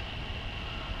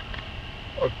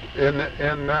in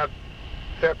that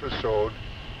episode,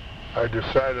 I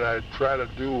decided I'd try to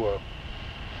do a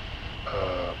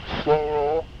slow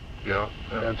roll. Yeah.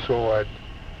 And so I'd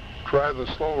try the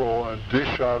slow roll and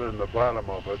dish out in the bottom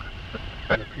of it.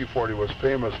 And the P-40 was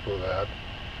famous for that.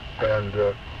 And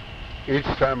each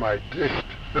time I dished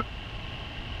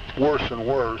worse and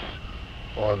worse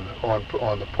on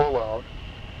the pullout.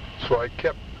 So I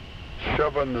kept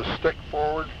shoving the stick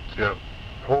forward, Yeah.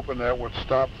 hoping that would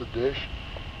stop the dish.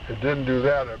 It didn't do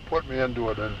that. It put me into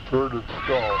an inverted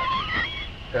stall.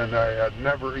 And I had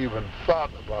never even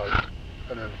thought about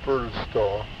an inverted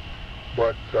stall.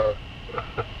 But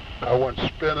I went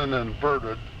spinning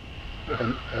inverted,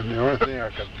 and the only thing I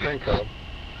could think of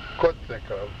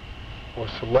was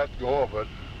to let go of it,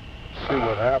 see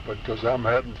what happened, because I'm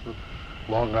heading for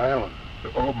Long Island.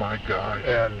 Oh my God.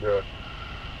 And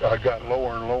I got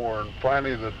lower and lower, and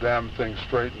finally the damn thing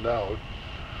straightened out.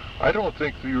 I don't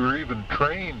think you were even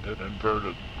trained in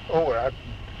inverted. Oh,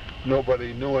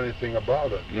 nobody knew anything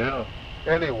about it. Yeah.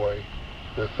 Anyway,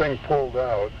 the thing pulled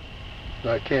out,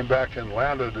 and I came back and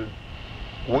landed, and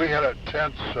we had a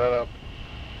tent set up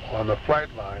on the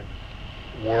flight line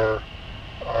where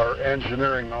our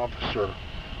engineering officer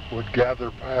would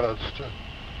gather pilots to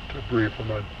brief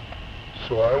them. And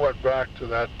so I went back to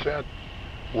that tent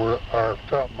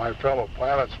my fellow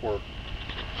pilots were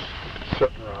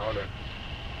sitting around, and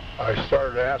I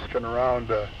started asking around,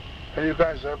 have you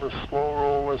guys ever slow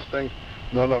roll this thing?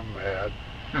 None of them had.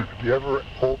 Have you ever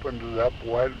opened it up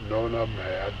wide? None of them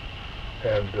had.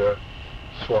 And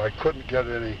so I couldn't get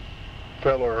any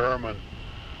fellow airman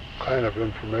kind of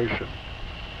information.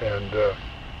 And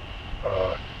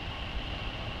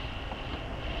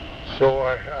so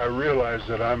I realized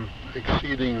that I'm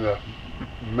exceeding the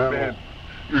mental.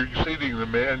 You're exceeding the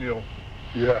manual.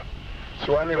 Yeah.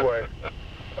 So anyway,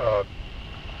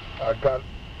 I got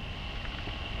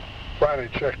finally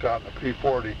checked out in the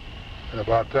P-40, and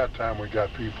about that time we got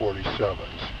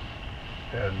P-47s.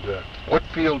 And what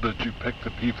field did you pick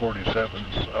the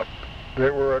P-47s up? they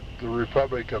were at the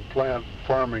Republican plant in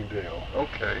Farmingdale.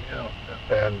 Okay, yeah.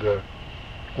 And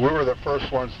we were the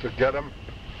first ones to get them.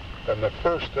 And the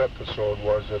first episode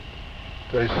was that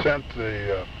they sent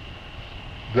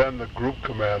then the group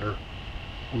commander,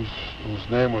 whose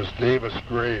name was Davis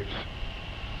Graves,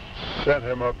 sent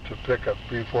him up to pick a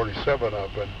P-47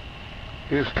 up, and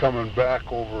he was coming back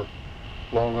over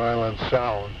Long Island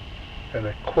Sound, and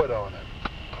it quit on him.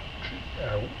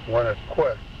 And when it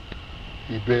quit,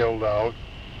 he bailed out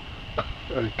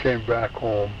and came back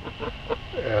home.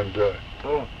 And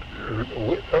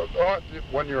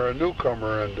when you're a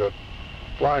newcomer in the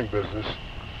flying business,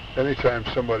 anytime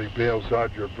somebody bails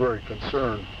out, you're very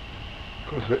concerned,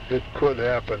 because it could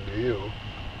happen to you.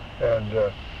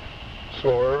 And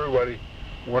so everybody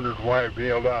wondered why he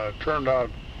bailed out. It turned out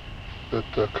that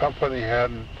the company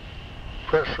hadn't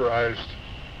pressurized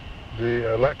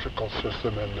the electrical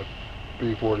system in the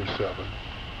B-47.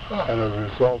 And as a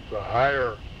result, the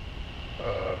higher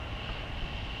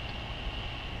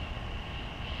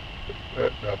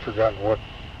I've forgotten what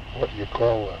you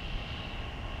call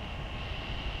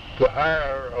the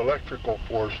higher electrical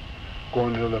force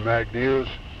going to the magnetos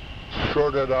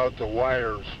shorted out the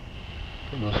wires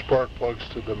from the spark plugs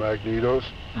to the magnetos,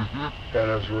 and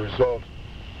as a result,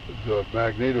 the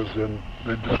magnetos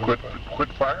they just quit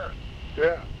firing.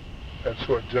 Yeah, and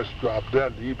so it just dropped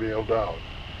dead. And he bailed out.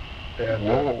 And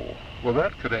whoa! Well,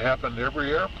 that could have happened to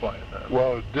every airplane then.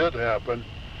 Well, it did happen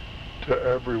to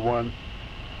everyone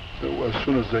as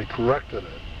soon as they corrected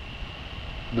it.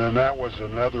 And then that was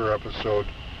another episode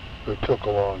that took a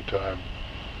long time.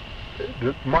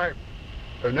 My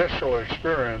initial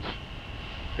experience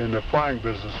in the flying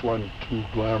business wasn't too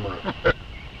glamorous.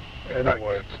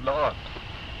 Anyway, it's not.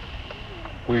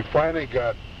 We finally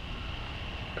got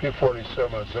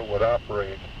P-47s that would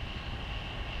operate,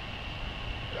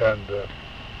 and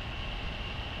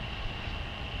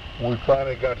we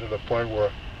finally got to the point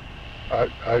where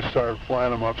I started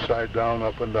flying them upside down,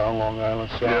 up and down Long Island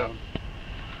Sound.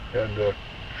 Yeah. And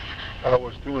I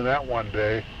was doing that one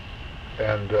day,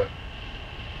 and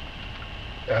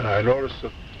I noticed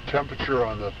the temperature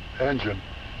on the engine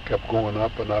kept going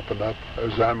up and up and up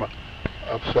as I'm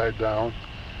upside down.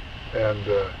 And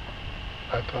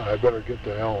I thought I better get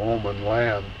the hell home and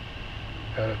land.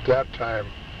 And at that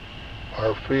time,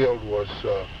 our field was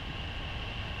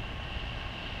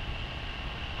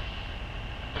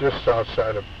just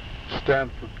outside of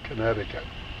Stamford, Connecticut.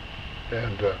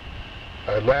 And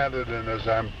I landed, and as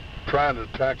I'm trying to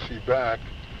taxi back,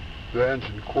 the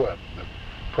engine quit. The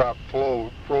prop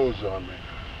froze on me.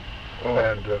 Oh.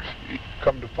 And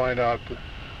come to find out that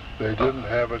they didn't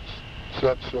have it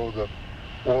set so the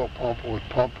oil pump would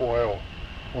pump oil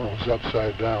when it was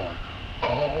upside down.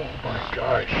 Oh my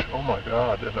gosh, oh my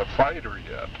God, and a fighter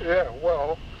yet. Yeah,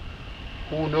 well,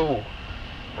 who knew?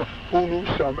 Who knew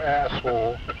some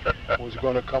asshole was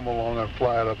going to come along and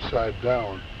fly it upside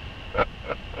down?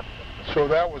 So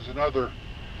that was another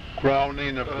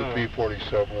grounding of the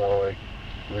P-47 while I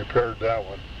repaired that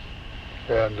one.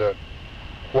 And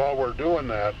while we're doing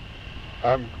that,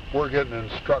 we're getting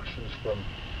instructions from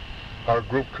our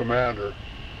group commander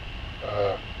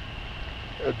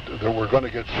that we're going to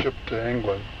get shipped to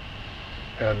England,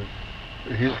 and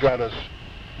he's got us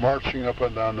marching up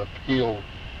and down the field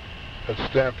at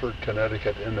Stamford,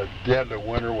 Connecticut in the dead of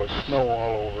winter with snow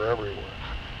all over everywhere,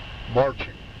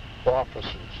 marching,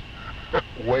 officers,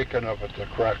 waking up at the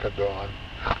crack of dawn,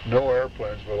 no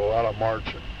airplanes but a lot of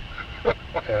marching.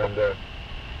 And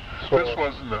so this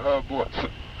wasn't a hub, was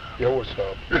it? It was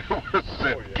hub. It was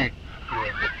Zemke.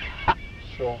 Yeah.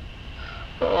 So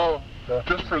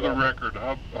just for the record,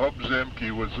 Hub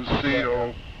Zemke was the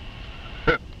CEO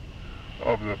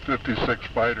of the 56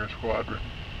 Fighter Squadron.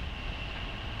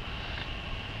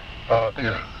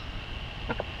 Yeah.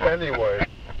 Anyway,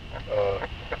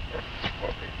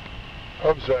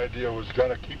 Hub's idea was going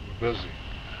to keep him busy.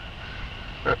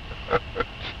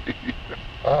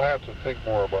 I'll have to think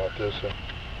more about this.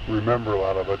 remember a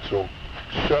lot of it, so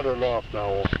shut it off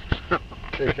now. We'll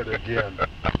take it again.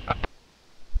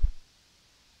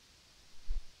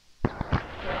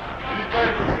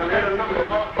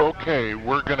 Okay,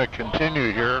 we're going to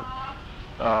continue here.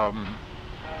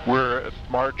 We're at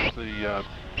March the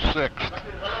 6th,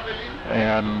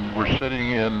 and we're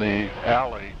sitting in the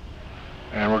alley,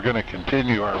 and we're going to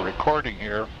continue our recording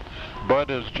here. Bud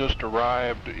has just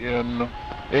arrived in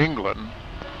England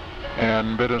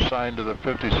and been assigned to the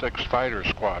 56th Fighter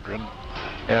Squadron.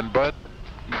 And Bud,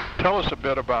 tell us a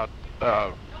bit about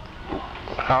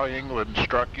how England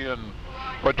struck you and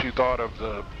what you thought of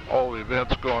all the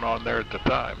events going on there at the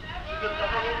time.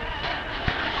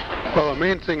 Well, the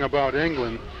main thing about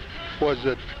England was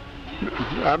that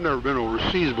I've never been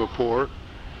overseas before.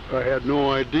 I had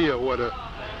no idea what a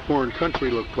foreign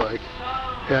country looked like.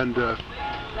 And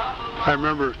I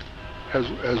remember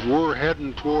as we're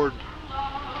heading toward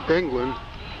England,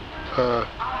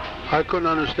 I couldn't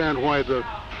understand why the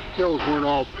hills weren't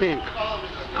all pink,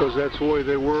 because that's the way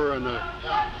they were in the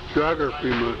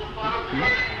geography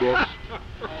books.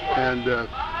 And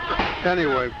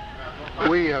anyway,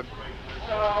 we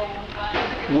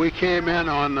came in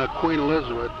on the Queen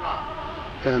Elizabeth,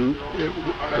 and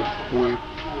we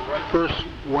first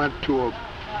went to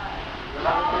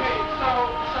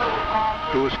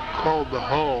it was called the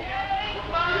Hull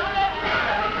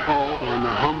on the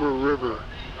Humber River.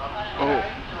 Oh,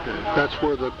 okay. That's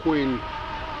where the Queen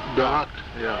docked.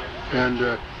 Yeah. And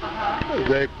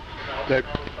they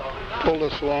pulled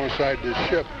us alongside the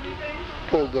ship,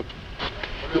 pulled the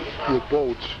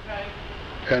boats,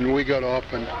 and we got off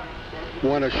and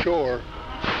went ashore,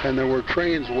 and there were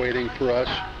trains waiting for us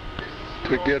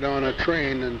to get on a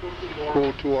train and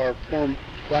go to our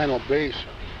final base,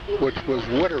 which was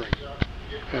Wittering.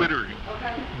 Wittering.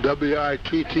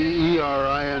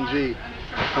 Wittering.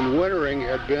 And Wittering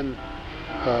had been,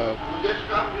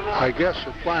 I guess,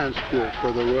 a flying school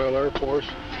for the Royal Air Force,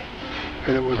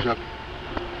 and it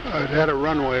had a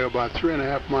runway about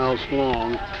 3.5 miles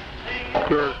long,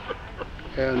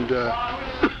 and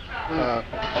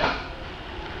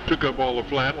took up all the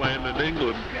flat land in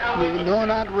England. No,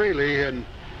 not really, and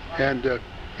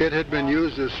it had been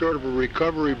used as sort of a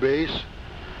recovery base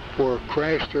for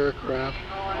crashed aircraft,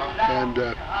 and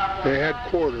they had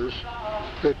quarters.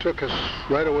 They took us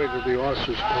right away to the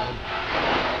Officers Club,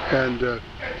 and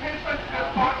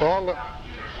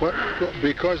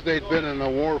because they'd been in the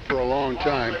war for a long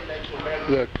time,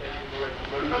 the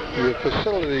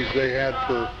facilities they had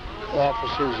for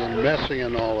officers and messing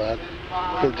and all that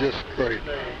were just great.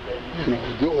 You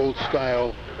know, the old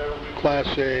style Class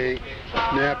A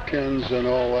napkins and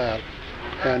all that.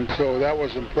 And so that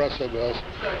was impressive to us.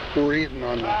 We were eating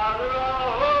on the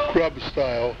grub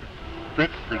style.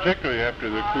 Particularly after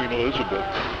the Queen Elizabeth.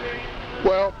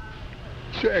 Well,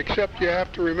 except you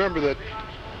have to remember that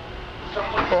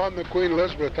on the Queen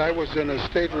Elizabeth, I was in a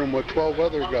stateroom with 12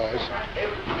 other guys,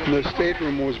 and the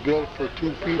stateroom was built for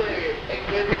 2 people.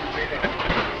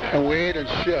 And we ate in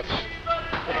shifts.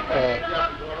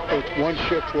 One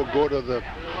shift will go to the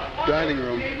dining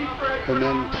room, and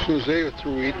then as soon as they were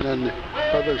through eating, then the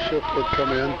other shift would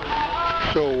come in.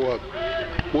 So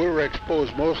we were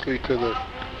exposed mostly to the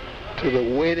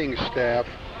waiting staff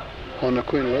on the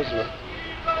Queen Elizabeth,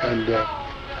 and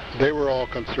they were all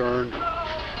concerned.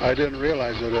 I didn't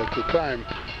realize it at the time,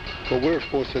 but we were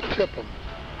supposed to tip them,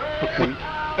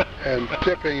 and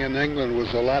tipping in England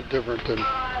was a lot different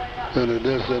than it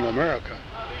is in America.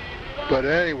 But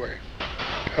anyway,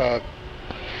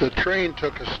 the train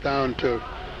took us down to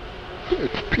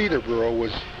Peterborough,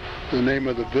 was the name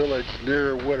of the village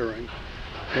near Wittering,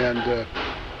 and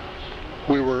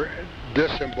we were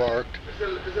disembarked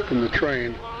from the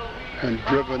train and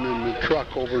driven in the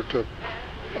truck over to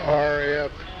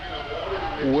RAF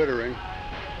Wittering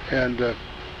and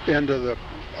into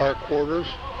our quarters,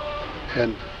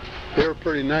 and they were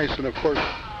pretty nice. And of course,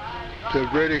 the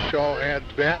British all had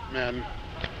Batmen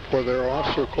for their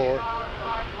officer corps,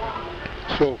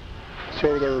 so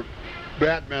there were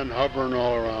Batmen hovering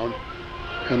all around,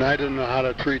 and I didn't know how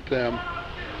to treat them,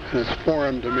 and it's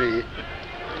foreign to me,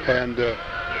 and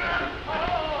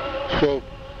so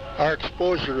our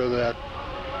exposure to that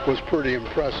was pretty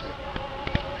impressive.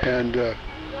 And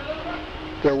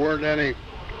there weren't any,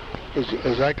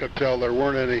 as I could tell, there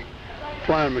weren't any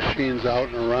flying machines out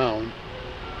and around.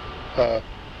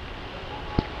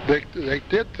 They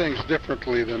did things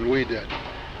differently than we did.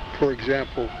 For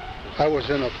example, I was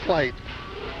in a flight,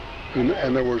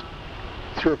 and there were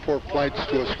 3 or 4 flights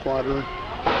to a squadron,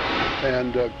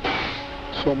 and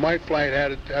so my flight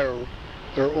had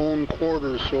their own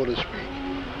quarters, so to speak,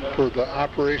 for the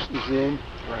operations room.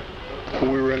 Right.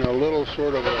 we were in a little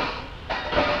sort of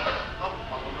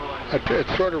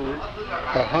it's sort of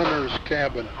a hunter's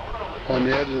cabin on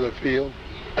the edge of the field,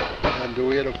 and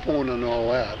we had a phone and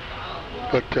all that.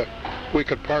 But we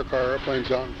could park our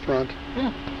airplanes out in front,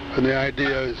 and the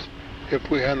idea is if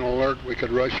we had an alert, we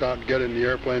could rush out and get in the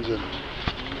airplanes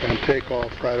and take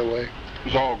off right away. It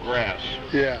was all grass.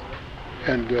 Yeah,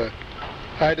 and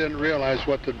I didn't realize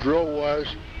what the drill was.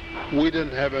 We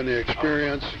didn't have any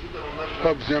experience.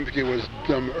 Hub Zemke was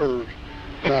dumb, or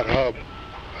not Hub.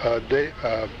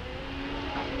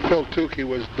 Phil Tukey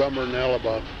was dumber than hell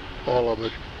about all of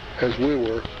it, as we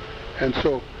were, and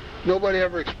so nobody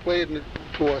ever explained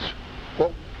to us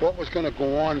what was going to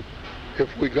go on if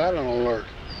we got an alert.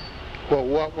 Well,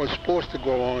 what was supposed to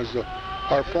go on is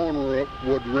our phone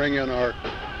would ring in our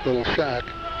little shack,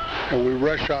 and we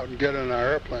rush out and get in our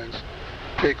airplanes,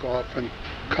 take off, and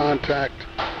contact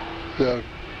the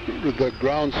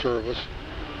ground service,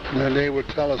 and then they would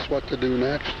tell us what to do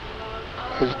next.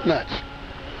 It was nuts.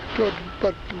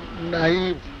 But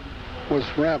naive was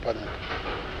rampant.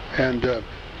 And of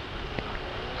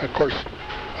course,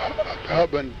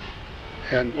 Hub and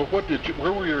well,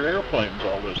 where were your airplanes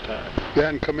all this time? They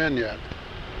hadn't come in yet.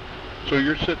 So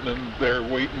you're sitting in there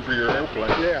waiting for your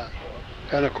airplane? Yeah.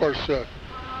 And of course,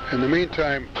 in the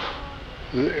meantime,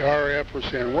 the RAF was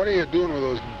saying, "What are you doing with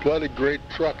those bloody great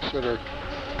trucks that are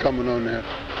coming on there?"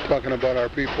 Talking about our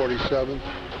P-47,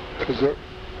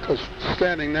 because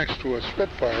standing next to a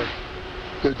Spitfire,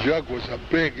 the Jug was a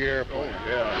big airplane. Oh,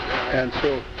 yeah. And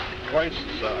so Twice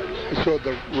the size. So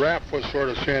the RAF was sort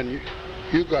of saying,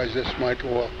 "You guys just might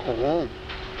well go home."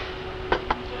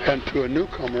 And to a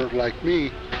newcomer like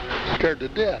me, scared to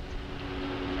death.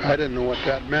 I didn't know what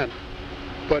that meant.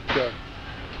 But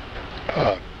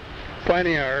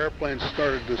finally our airplanes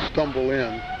started to stumble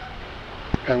in,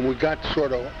 and we got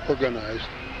sort of organized.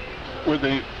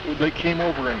 They came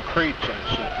over in crates,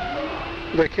 I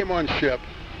said. They came on ship,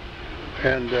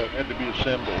 and had to be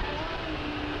assembled.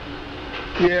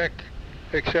 Yeah,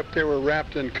 except they were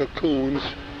wrapped in cocoons,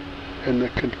 and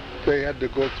they had to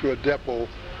go through a depot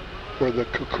where the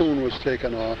cocoon was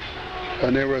taken off,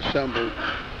 and they were assembled.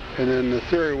 And then the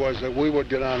theory was that we would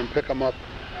get on and pick them up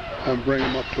and bring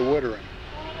them up to Wittering.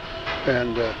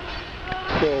 And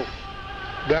so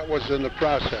that was in the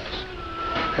process.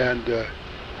 And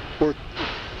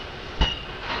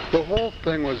the whole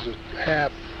thing was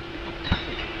half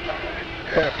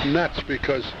nuts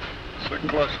because it's a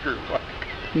cluster.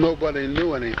 Nobody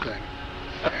knew anything.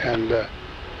 And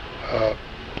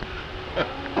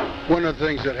one of the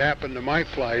things that happened to my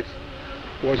flight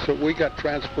was that we got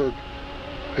transferred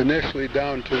initially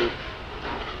down to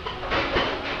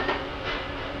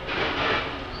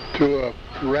a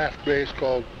raft base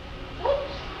called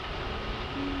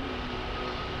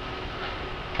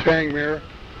Tangmere,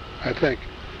 I think,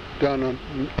 down on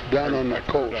the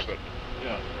coast.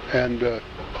 Yeah. And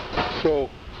so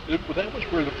that was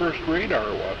where the first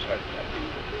radar was, I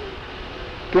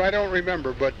think. I don't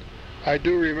remember, but I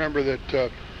do remember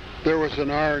that there was an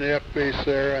R&F base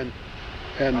there, and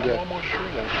I'm almost sure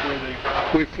that's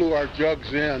where we flew our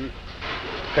Jugs in,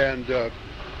 and the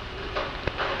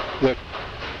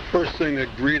first thing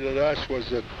that greeted us was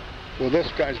that, well, this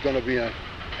guy's going to be a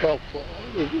helpful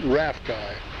raft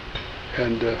guy,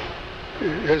 and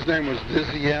his name was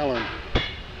Dizzy Allen,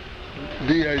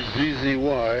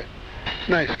 D-I-Z-Z-Y,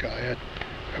 nice guy,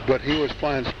 but he was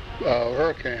flying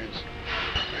Hurricanes.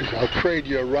 He said, "I'll trade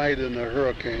you a ride in a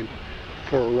Hurricane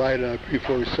for a ride in a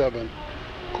P-47.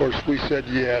 Of course, we said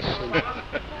yes,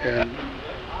 and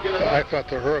I thought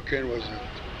the Hurricane was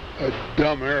a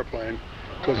dumb airplane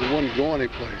because it wouldn't go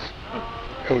anyplace.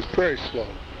 It was very slow.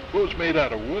 It was made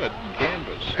out of wood and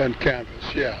canvas. And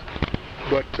canvas, yeah.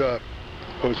 But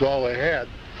it was all they had,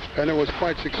 and it was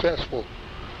quite successful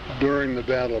during the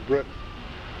Battle of Britain.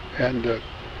 And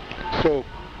so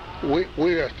we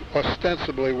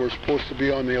ostensibly were supposed to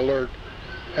be on the alert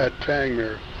at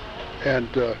Tangmere, and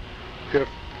if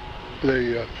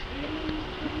the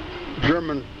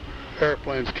German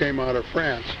airplanes came out of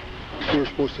France, we were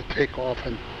supposed to take off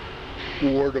and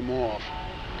ward them off,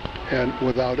 and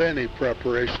without any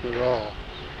preparation at all.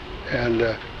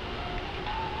 And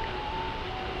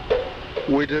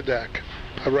we did that.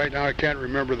 Right now I can't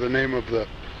remember the name of the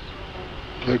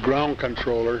ground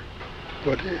controller,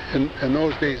 but in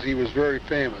those days he was very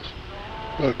famous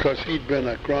because he'd been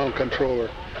a ground controller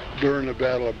during the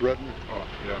Battle of Britain. Oh,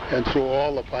 yeah. And so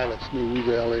all the pilots knew who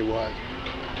the hell he was.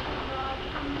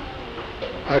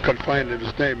 I could find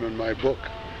his name in my book.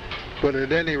 But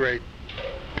at any rate,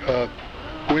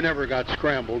 we never got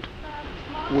scrambled.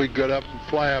 We'd get up and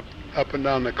fly up and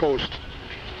down the coast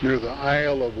near the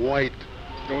Isle of Wight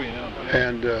Oh, yeah.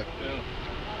 And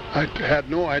I had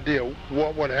no idea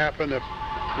what would happen if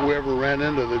we ever ran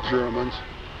into the Germans.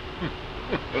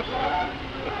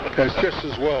 It's just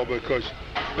as well, because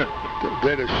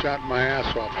they'd have shot my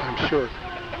ass off, I'm sure.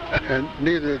 And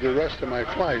neither the rest of my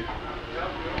flight.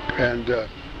 And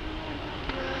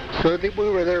so we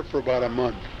were there for about a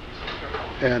month,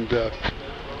 and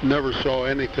never saw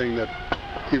anything that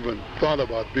even thought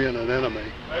about being an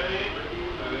enemy.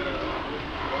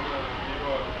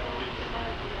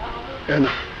 And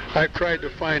I tried to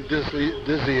find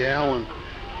Dizzy Allen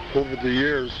over the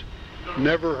years.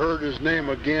 Never heard his name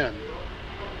again.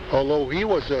 Although he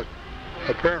was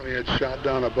apparently had shot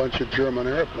down a bunch of German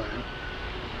airplanes.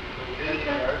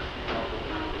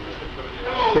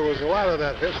 There was a lot of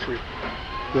that history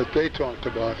that they talked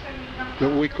about that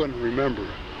we couldn't remember.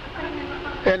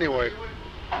 Anyway,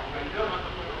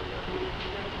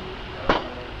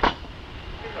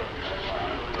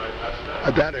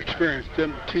 that experience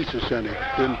didn't teach us anything,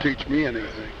 didn't teach me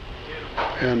anything.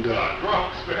 And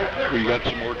we got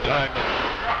some more time,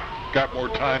 got more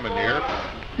time in the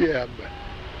airplane. Yeah,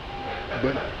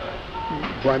 but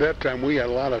by that time we had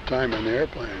a lot of time in the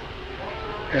airplane.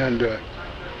 And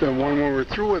then when we were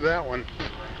through with that one,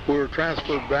 we were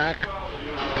transferred back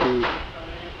to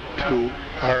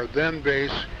our then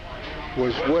base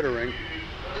was Wittering,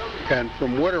 and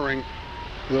from Wittering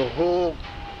the whole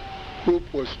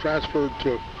group was transferred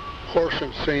to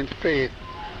Horsham St. Faith,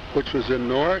 which was in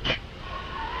Norwich,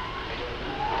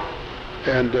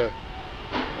 and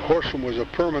Horsham was a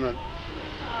permanent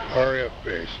RAF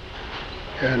base,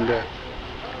 and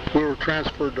we were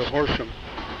transferred to Horsham,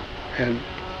 and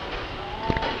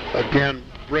again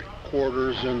brick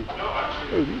quarters and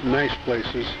nice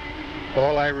places.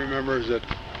 All I remember is that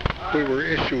we were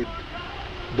issued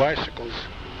bicycles.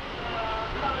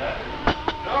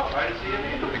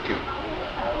 Thank you.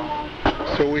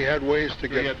 So we had ways to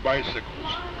get. We had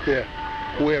bicycles. Yeah,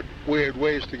 we had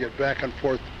ways to get back and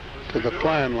forth to the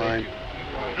flying line.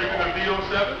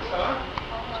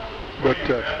 But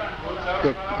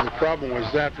the problem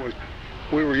was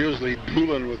we were usually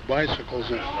dueling with bicycles,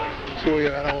 and so we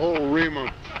had a whole ream of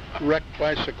wrecked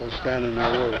bicycles standing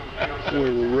there.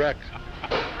 We were wrecked.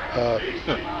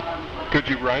 Could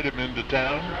you ride them into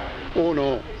town? Oh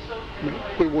no,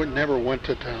 we never went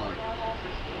to town.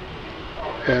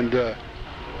 And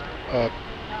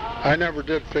I never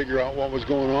did figure out what was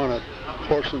going on at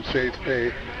Horsham St.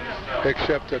 Faith,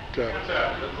 except that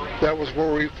that was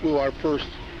where we flew our first,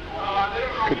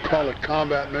 could call it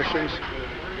combat missions.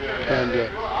 And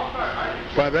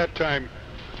by that time,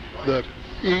 the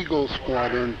Eagle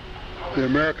Squadron, the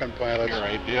American pilots,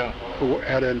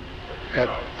 had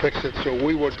fixed it, so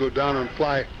we would go down and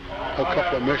fly a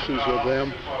couple of missions with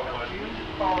them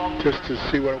just to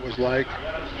see what it was like.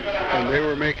 And they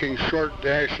were making short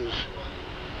dashes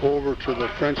over to the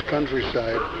French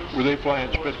countryside. Were they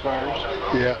flying Spitfires?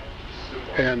 Yeah.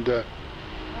 And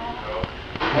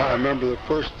I remember the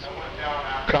first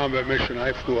combat mission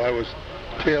I flew, I was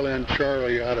tail end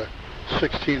Charlie out of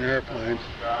 16 airplanes,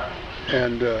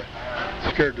 and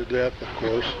scared to death, of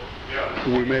course.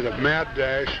 We made a mad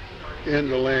dash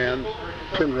into land,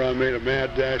 turned around, made a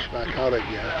mad dash back out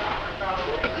again.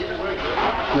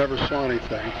 Never saw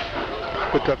anything.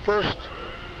 But the first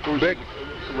big...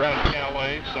 Around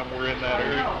Calais, somewhere in that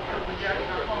area?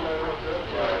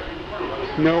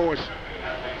 No, it's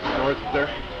north there?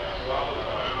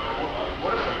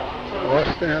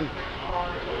 West End,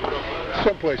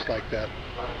 someplace like that.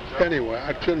 Anyway,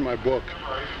 it's in my book,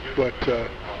 but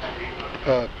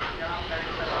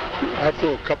I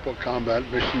flew a couple of combat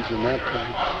missions in that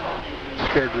thing,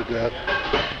 scared to death.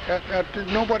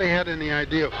 Nobody had any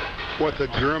idea what the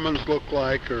Germans looked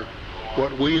like, or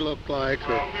what we looked like,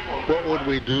 or what would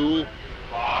we do.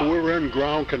 We were in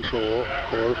ground control, of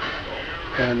course,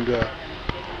 and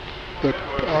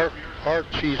our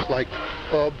chief, like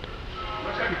Hub,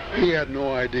 he had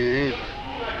no idea either.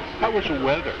 How was the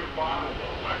weather?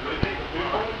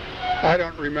 I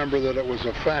don't remember that it was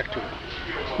a factor.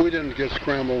 We didn't get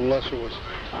scrambled unless it was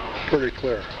pretty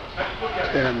clear.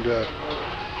 And of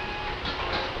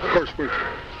course,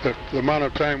 the amount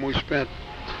of time we spent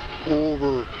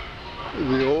over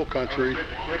the old country, which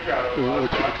you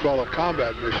could call a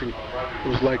combat mission,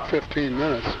 was like 15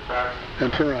 minutes,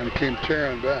 and turned around and came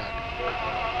tearing back.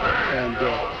 And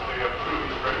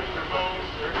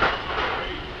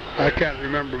I can't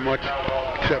remember much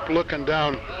except looking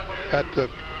down at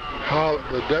how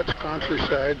the Dutch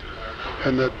countryside,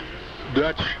 and the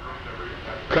Dutch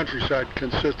countryside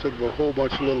consisted of a whole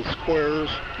bunch of little squares,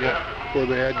 where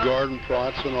they had garden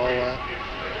plots and all that.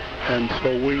 And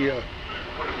so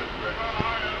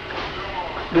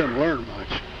didn't learn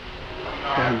much.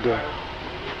 And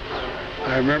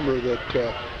I remember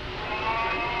that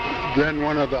then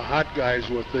one of the hot guys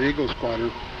with the Eagle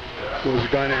Squadron was a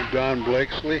guy named Don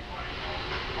Blakesley.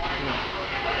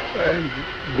 And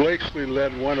Blakesley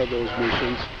led one of those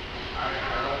missions.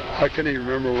 I can't even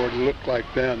remember what it looked like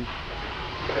then.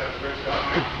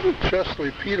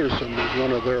 Chesley Peterson was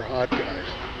one of their hot guys.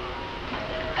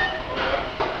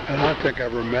 And I don't think I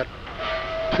ever met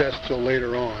Chess till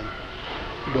later on.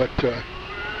 But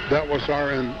that was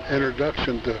our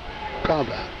introduction to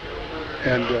combat.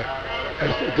 And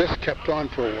this kept on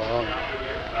for a while.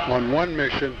 On one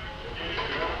mission,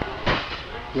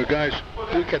 the guys,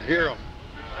 we could hear them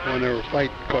when they were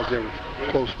fighting because they were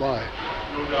close by.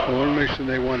 On one mission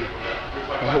they went,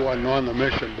 I wasn't on the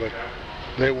mission, but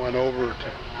they went over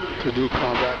to do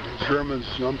combat. The Germans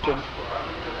jumped them,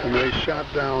 and they shot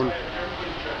down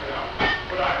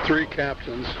 3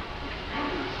 captains.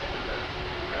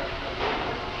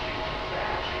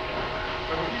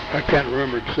 I can't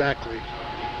remember exactly,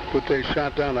 but they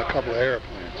shot down a couple of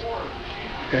airplanes.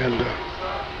 And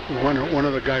one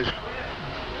of the guys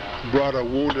brought a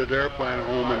wounded airplane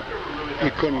home, and he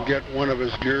couldn't get one of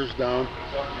his gears down,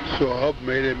 so Hub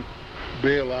made him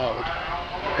bail out.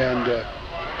 And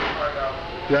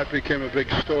that became a big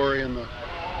story in the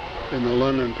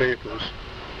London papers.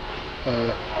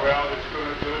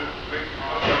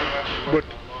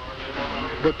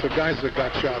 But the guys that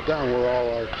got shot down were all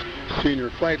our senior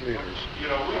flight leaders.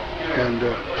 And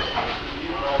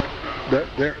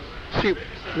see,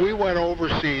 we went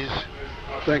overseas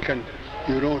thinking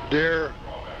you don't dare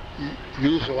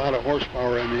use a lot of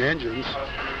horsepower in the engines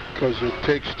because it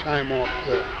takes time off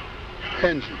the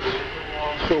engines.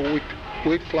 So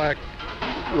we'd fly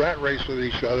rat race with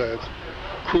each other at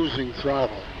cruising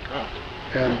throttle.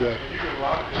 And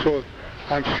so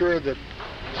I'm sure that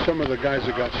some of the guys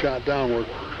that got shot down were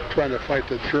trying to fight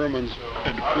the Germans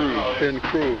in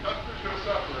cruise,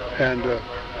 and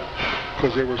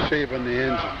because they were saving the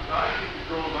engine.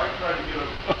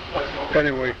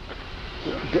 Anyway,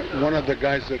 one of the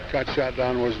guys that got shot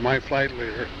down was my flight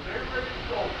leader,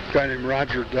 a guy named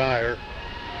Roger Dyer.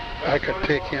 I could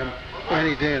take him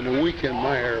any day in the week in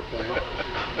my airplane.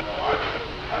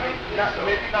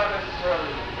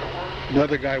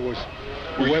 Another guy was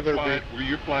Weatherby. Were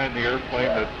you flying the airplane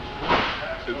that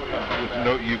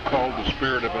you called the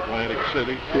Spirit of Atlantic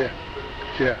City? Yeah.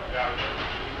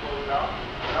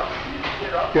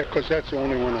 Yeah, because that's the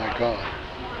only one I got.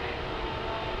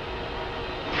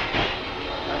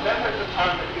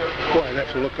 Boy, I'd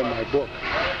have to look in my book.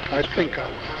 I think I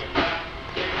was.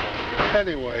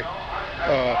 Anyway,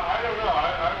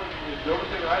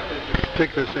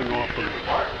 take this thing off of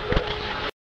me.